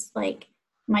 because like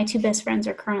my 2 best friends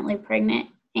are currently pregnant,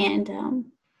 and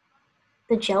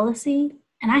the jealousy,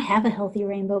 and I have a healthy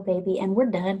rainbow baby, and we're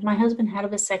done. My husband had a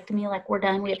vasectomy, like we're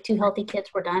done. We have 2 healthy kids,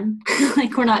 we're done.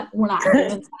 Like we're not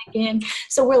doing again.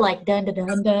 So we're like done.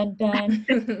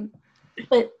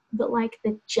 But like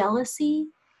the jealousy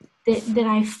that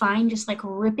I find just like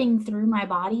ripping through my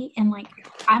body, and like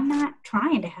I'm not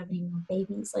trying to have any more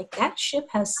babies. Like that ship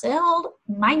has sailed.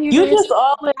 You just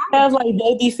always have like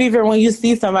baby fever when you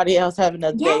see somebody else having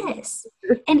a baby. Yes.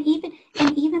 And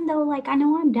even though like I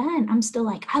know I'm done, I'm still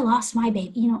like, I lost my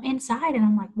baby, inside, and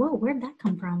I'm like, whoa, where'd that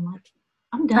come from? Like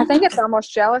I'm done. I think it's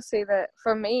almost jealousy that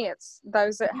for me it's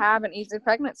those that have an easy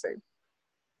pregnancy.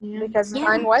 Yeah. Because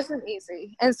mine wasn't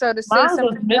easy, and so to see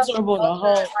something miserable the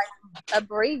whole like a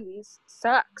breeze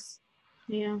sucks.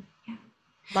 Yeah,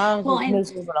 mine was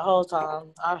miserable the whole time.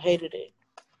 I hated it.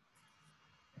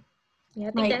 Yeah,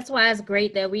 I think that's why it's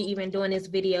great that we even doing this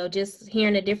video. Just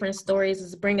hearing the different stories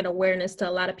is bringing awareness to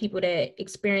a lot of people that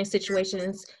experience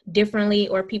situations differently,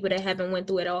 or people that haven't went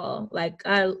through it all. Like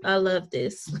I love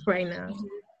this right now.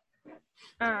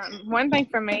 One thing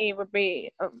for me would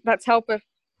be that's help with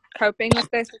coping with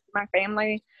this with my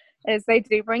family is they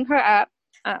do bring her up.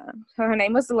 So her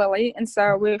name was Lily, and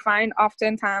so we find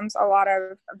oftentimes a lot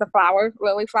of the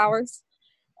lily flowers,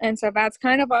 and so that's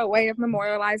kind of a way of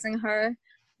memorializing her,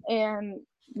 and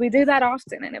we do that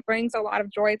often, and it brings a lot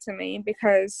of joy to me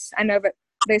because I know that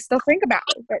they still think about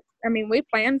her. But I mean, we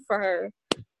planned for her.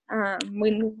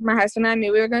 My husband and I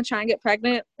knew we were going to try and get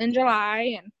pregnant in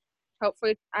July, and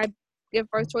hopefully I'd give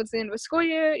birth towards the end of the school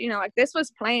year. Like this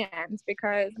was planned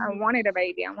because I wanted a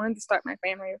baby. I wanted to start my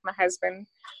family with my husband.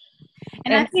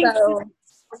 And I think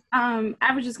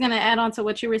I was just going to add on to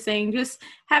what you were saying, just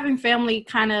having family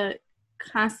kind of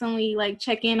constantly like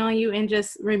check in on you and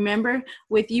just remember,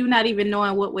 with you not even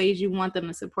knowing what ways you want them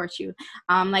to support you.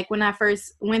 Like when I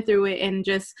first went through it, and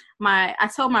just I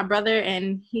told my brother,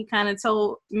 and he kind of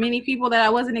told many people that I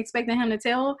wasn't expecting him to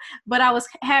tell, but I was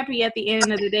happy at the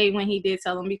end of the day when he did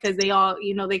tell them, because they all,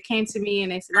 they came to me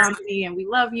and they surrounded me, and we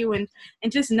love you, and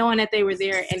just knowing that they were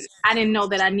there, and I didn't know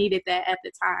that I needed that at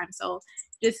the time. So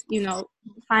just,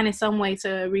 finding some way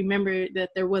to remember that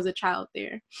there was a child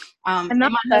there. And my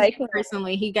husband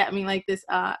personally, he got me like this,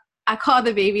 I called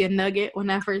the baby a nugget when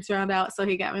I first found out. So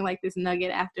he got me like this nugget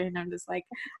after, and I'm just like,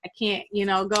 I can't,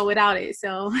 go without it.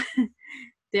 So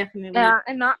definitely. Yeah,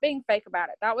 and not being fake about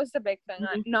it. That was the big thing.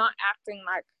 Like, not acting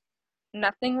like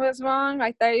nothing was wrong.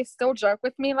 Like, they still joke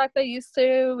with me like they used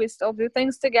to. We still do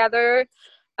things together.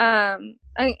 And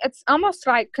it's almost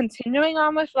like continuing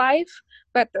on with life,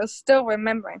 but they're still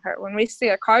remembering her. When we see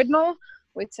a cardinal,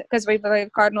 because we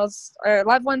believe cardinals are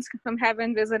loved ones from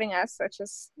heaven visiting us, which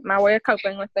is my way of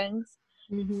coping with things.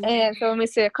 And so when we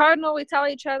see a cardinal, we tell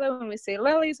each other. When we see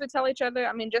lilies, we tell each other.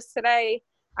 I mean, just today,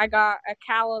 I got a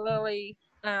calla lily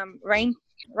rain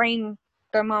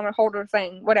thermometer holder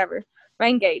thing, whatever,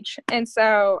 rain gauge. And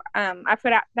so I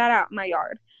put that out in my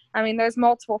yard. I mean, there's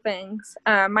multiple things.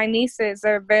 My nieces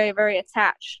are very, very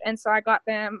attached. And so I got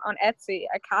them on Etsy,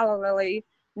 a calla lily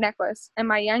necklace. And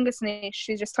my youngest niece,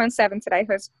 she just turned 7 today.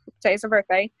 Today's her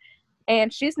birthday.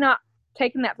 And she's not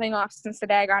taken that thing off since the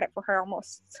day I got it for her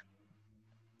almost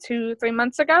 2-3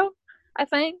 months ago, I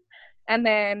think. And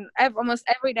then almost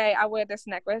every day I wear this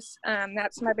necklace.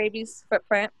 That's my baby's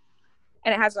footprint.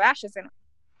 And it has lashes in it.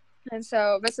 And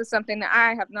so this is something that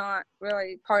I have not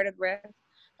really parted with.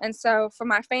 And so for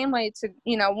my family to,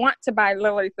 want to buy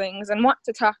Lily things and want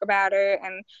to talk about her,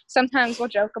 and sometimes we'll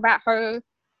joke about her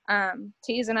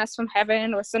teasing us from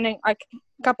heaven, or sending, like,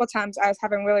 a couple of times I was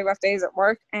having really rough days at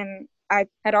work, and I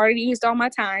had already used all my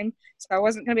time, so I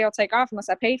wasn't going to be able to take off unless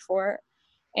I paid for it,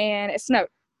 and it snowed.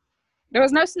 There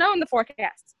was no snow in the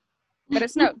forecast, but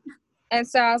it snowed. And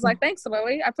so I was like, thanks,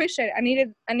 Lily. I appreciate it.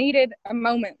 I needed a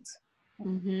moment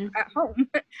at home.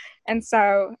 And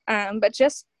so, but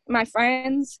just my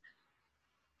friends,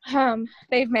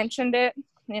 they've mentioned it,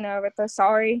 that they're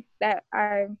sorry that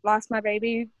I lost my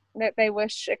baby, that they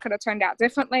wish it could have turned out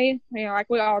differently, like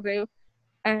we all do.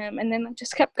 And then I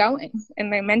just kept going,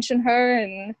 and they mentioned her,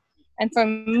 and for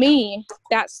me,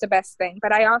 that's the best thing.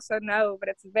 But I also know that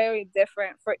it's very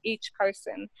different for each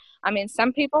person. I mean,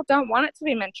 some people don't want it to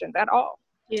be mentioned at all.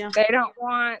 Yeah. They don't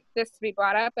want this to be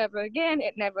brought up ever again.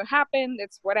 It never happened.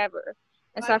 It's whatever.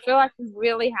 And so I feel like you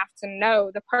really have to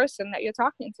know the person that you're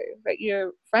talking to, that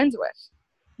you're friends with.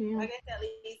 Yeah. I guess that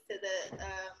leads to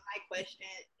my question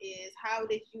is, how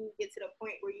did you get to the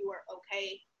point where you were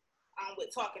okay with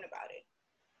talking about it?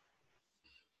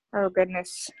 Oh,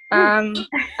 goodness. I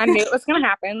knew it was going to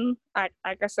happen.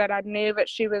 Like I said, I knew that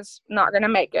she was not going to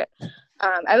make it.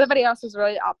 Everybody else was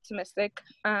really optimistic,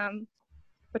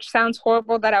 which sounds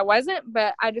horrible that I wasn't,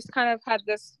 but I just kind of had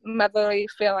this motherly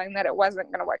feeling that it wasn't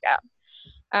going to work out.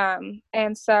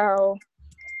 And so,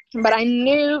 but I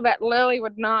knew that Lily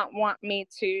would not want me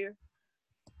to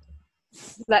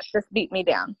let this beat me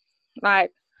down.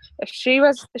 Like, if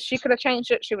she could have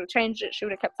changed it, she would have changed it. She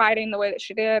would have kept fighting the way that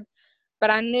she did. But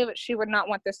I knew that she would not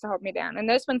want this to hold me down. And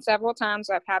there's been several times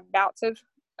I've had bouts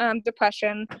of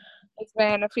depression. It's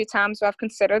been a few times where I've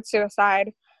considered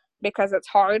suicide, because it's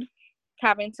hard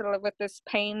having to live with this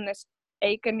pain, this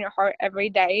ache in your heart every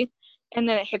day, and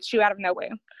then it hits you out of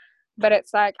nowhere. But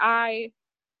it's like, I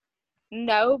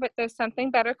know that there's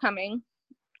something better coming.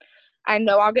 I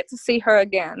know I'll get to see her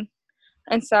again.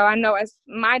 And so I know, as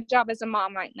my job as a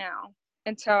mom right now,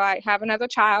 until I have another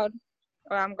child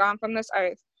or I'm gone from this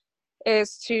earth,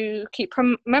 is to keep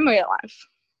her memory alive,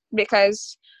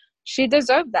 because she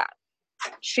deserved that.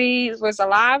 She was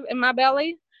alive in my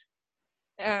belly.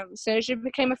 As soon as she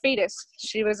became a fetus,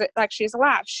 she's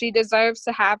alive. She deserves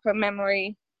to have her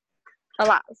memory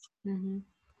alive.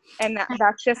 And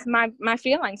that's just my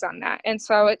feelings on that. And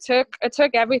so it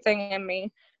took everything in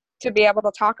me to be able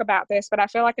to talk about this. But I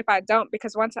feel like if I don't,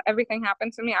 because once everything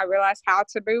happened to me, I realized how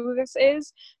taboo this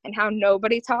is, and how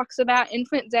nobody talks about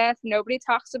infant death. Nobody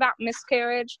talks about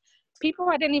miscarriage. People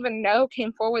I didn't even know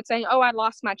came forward saying, oh, I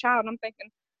lost my child. I'm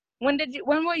thinking,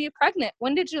 when were you pregnant?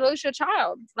 When did you lose your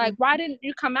child? Like, why didn't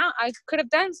you come out? I could have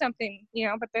done something,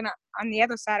 but then on the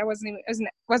other side, I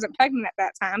wasn't pregnant at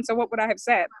that time. So what would I have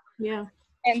said? Yeah.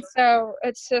 And so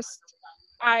it's just,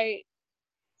 I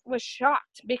was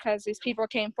shocked, because these people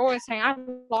came forward saying, I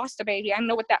lost a baby. I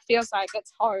know what that feels like.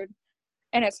 It's hard.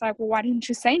 And it's like, well, why didn't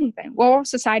you say anything? Well,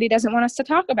 society doesn't want us to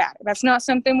talk about it. That's not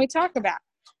something we talk about.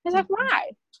 It's like,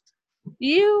 why?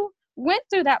 You went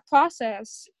through that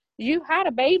process. you had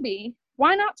a baby.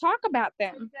 Why not talk about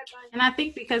them? And I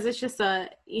think because it's just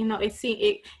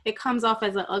it comes off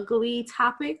as an ugly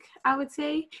topic, I would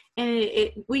say, and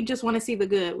we just want to see the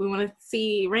good. We want to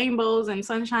see rainbows and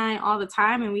sunshine all the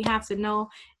time, and we have to know,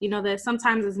 that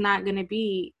sometimes it's not going to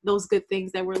be those good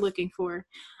things that we're looking for.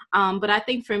 But I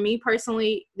think for me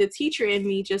personally, the teacher in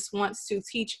me just wants to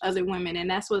teach other women, and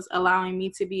that's what's allowing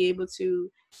me to be able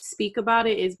to speak about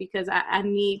it, is because I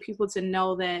need people to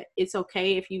know that it's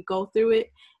okay if you go through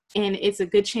it. And it's a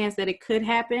good chance that it could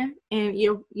happen, and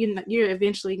you're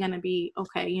eventually going to be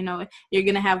okay. You're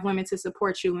going to have women to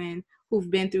support you and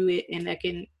who've been through it, and that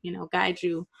can, guide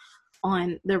you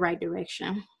on the right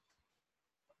direction.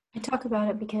 I talk about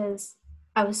it because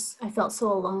I felt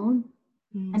so alone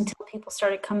until people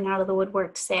started coming out of the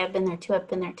woodwork to say, I've been there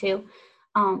too.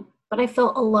 But I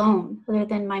felt alone other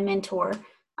than my mentor.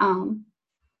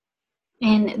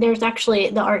 And there's actually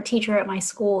the art teacher at my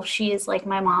school. She is like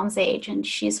my mom's age, and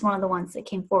she's one of the ones that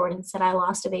came forward and said, I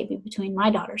lost a baby between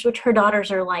my daughters, which her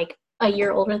daughters are like a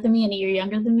year older than me and a year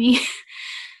younger than me.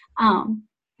 And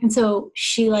so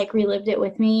she like relived it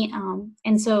with me.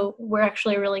 And so we're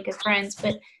actually really good friends,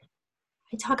 but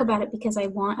I talk about it because I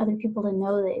want other people to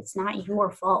know that it's not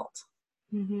your fault.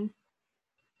 Mm-hmm.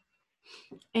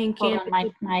 And hold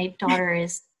on, my daughter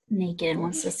is naked and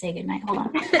wants to say goodnight. Hold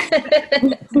on.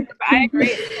 I agree.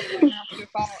 It's not your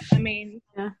fault. I mean,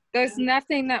 there's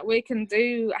nothing that we can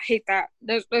do. I hate that.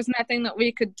 There's nothing that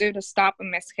we could do to stop a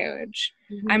miscarriage.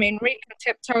 Mm-hmm. I mean, we can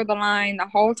tiptoe the line the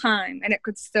whole time, and it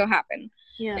could still happen.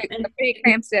 Yeah, the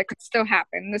preeclampsia could still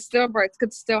happen. The stillbirth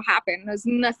could still happen. There's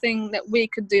nothing that we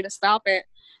could do to stop it.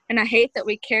 And I hate that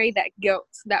we carry that guilt,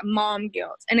 that mom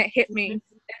guilt. And it hit me in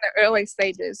the early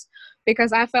stages,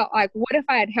 because I felt like, what if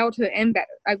I had held her in better?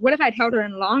 Like, what if I'd held her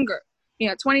in longer?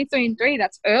 23 and 3,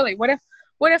 that's early. What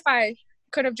if I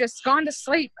could have just gone to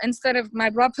sleep instead of my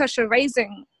blood pressure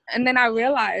raising? And then I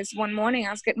realized one morning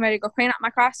I was getting ready to go clean out my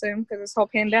classroom because this whole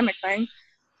pandemic thing.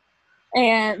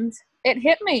 And it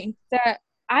hit me that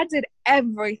I did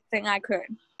everything I could.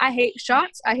 I hate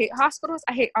shots. I hate hospitals.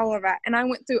 I hate all of that. And I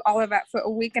went through all of that for a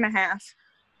week and a half,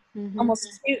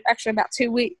 about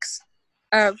 2 weeks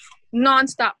of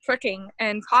nonstop pricking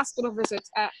and hospital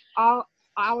visits at all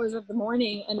hours of the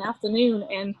morning and afternoon,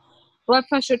 and blood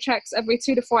pressure checks every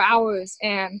 2 to 4 hours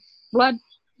and blood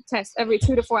tests every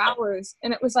 2 to 4 hours.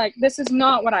 And it was like, this is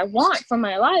not what I want for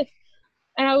my life.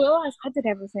 And I realized I did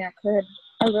everything I could.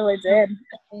 I really did.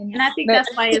 And I think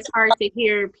that's why it's hard to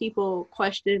hear people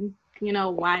question,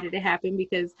 why did it happen?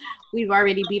 Because we've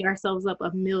already beat ourselves up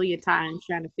a million times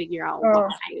trying to figure out why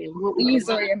and what we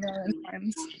easily a million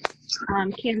times.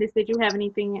 Candace, did you have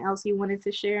anything else you wanted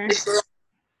to share?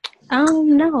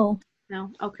 No.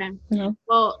 No? Okay. No.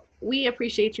 Well, we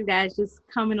appreciate you guys just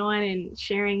coming on and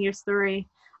sharing your story.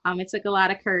 It took a lot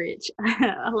of courage.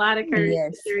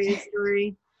 To share your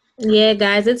story. Yeah,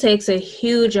 guys, it takes a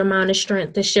huge amount of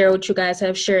strength to share what you guys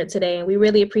have shared today. And we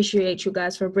really appreciate you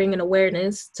guys for bringing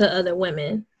awareness to other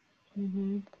women.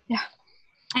 Mm-hmm. Yeah.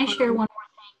 I share one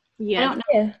more thing. Yeah. I don't know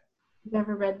if you've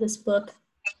ever read this book.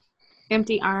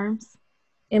 Empty Arms.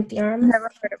 Empty Arms? Never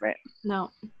heard of it.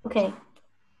 No. Okay.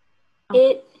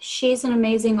 She's an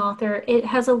amazing author. It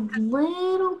has a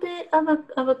little bit of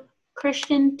a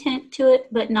Christian tint to it,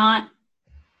 but not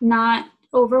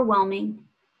overwhelming.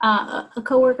 A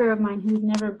coworker of mine who's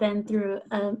never been through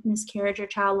a miscarriage or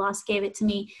child loss gave it to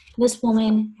me. This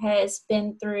woman has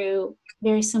been through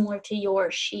very similar to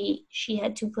yours. She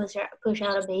had to push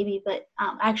out a baby, but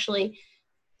actually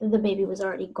the baby was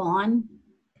already gone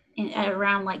at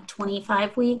around like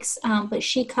 25 weeks. But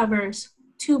she covers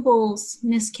tubules,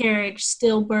 miscarriage,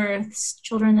 stillbirths,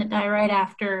 children that die right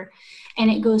after, and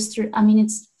it goes through. I mean,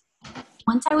 it's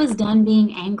once I was done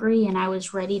being angry and I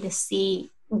was ready to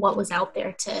see what was out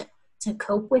there to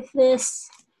cope with this,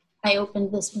 I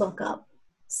opened this book up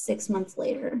 6 months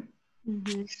later.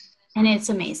 Mm-hmm. And it's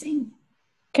amazing.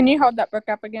 Can you hold that book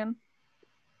up again?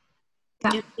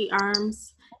 Yeah. Empty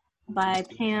Arms by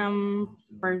Pam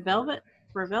Vervelt.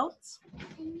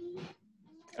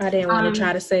 I didn't want to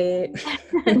try to say it.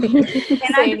 And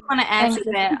I just want to add to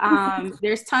that,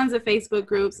 there's tons of Facebook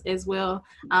groups as well,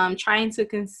 trying to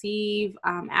conceive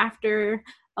after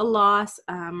a loss,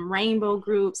 rainbow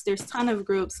groups. There's a ton of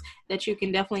groups that you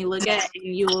can definitely look at,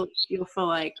 and you'll feel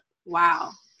like,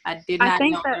 wow, I did not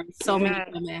know there were so many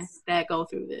women that go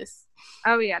through this.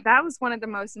 Oh yeah, that was one of the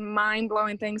most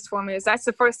mind-blowing things for me. That's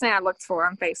the first thing I looked for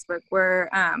on Facebook, were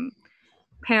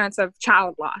parents of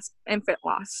child loss, infant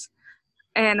loss.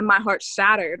 And my heart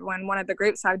shattered when one of the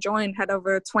groups I joined had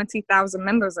over 20,000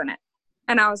 members in it.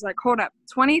 And I was like, hold up,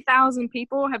 20,000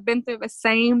 people have been through the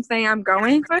same thing I'm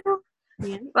going through?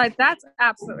 Yeah. Like, that's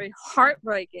absolutely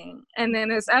heartbreaking. And then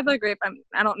this other group,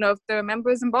 I don't know if there are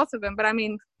members in both of them, but I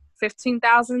mean,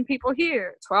 15,000 people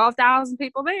here, 12,000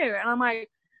 people there. And I'm like,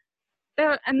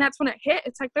 and that's when it hit.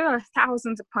 It's like there are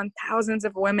thousands upon thousands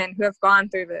of women who have gone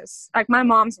through this. Like, my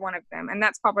mom's one of them. And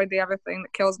that's probably the other thing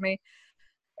that kills me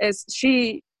is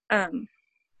she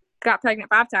got pregnant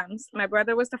 5 times. My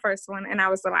brother was the first one, and I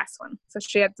was the last one. So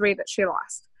she had 3 that she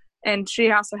lost. And she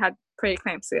also had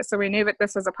preeclampsia. So we knew that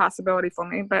this was a possibility for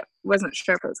me, but wasn't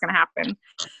sure if it was going to happen.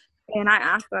 And I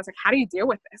asked her, I was like, how do you deal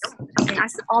with this? I mean, I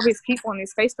see all these people on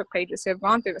these Facebook pages who have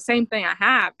gone through the same thing I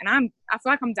have. And I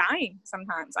feel like I'm dying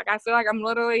sometimes. Like, I feel like I'm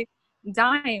literally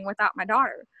dying without my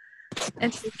daughter.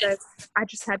 And she says, I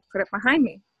just had to put it behind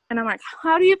me. And I'm like,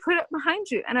 how do you put it behind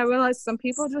you? And I realized some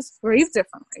people just grieve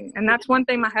differently. And that's one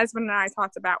thing my husband and I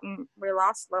talked about when we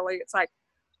lost Lily. It's like,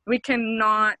 we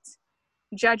cannot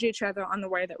judge each other on the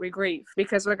way that we grieve,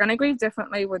 because we're going to grieve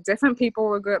differently with different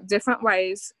people. We grew up different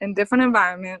ways in different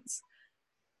environments,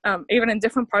 even in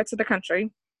different parts of the country.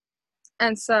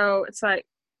 And so it's like,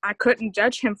 I couldn't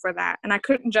judge him for that. And I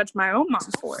couldn't judge my own mom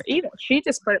for it either. She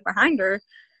just put it behind her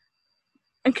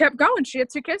and kept going. She had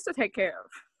 2 kids to take care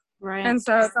of. Right. And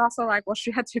so it's also like, well,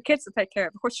 she had 2 kids to take care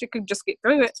of. Of course, she could just get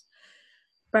through it.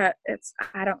 But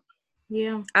I don't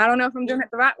know if I'm doing it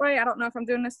the right way. I don't know if I'm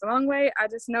doing this the wrong way. I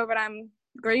just know that I'm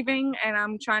grieving and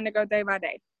I'm trying to go day by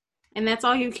day. And that's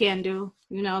all you can do.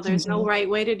 You know, there's no right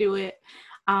way to do it.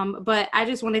 But I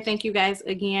just want to thank you guys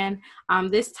again.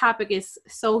 This topic is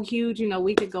so huge. You know,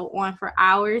 we could go on for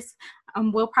hours.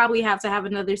 We'll probably have to have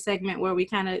another segment where we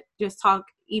kind of just talk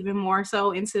even more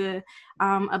so into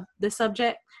the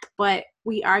subject. But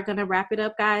we are going to wrap it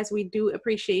up, guys. We do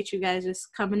appreciate you guys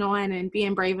just coming on and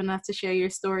being brave enough to share your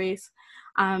stories.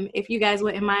 If you guys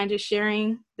wouldn't mind just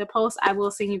sharing the post, I will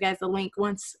send you guys a link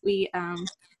once we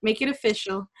make it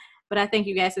official. But I thank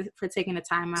you guys for taking the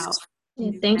time out.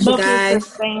 Yeah, thank you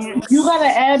guys. You gotta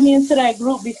add me into that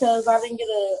group because I didn't get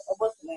a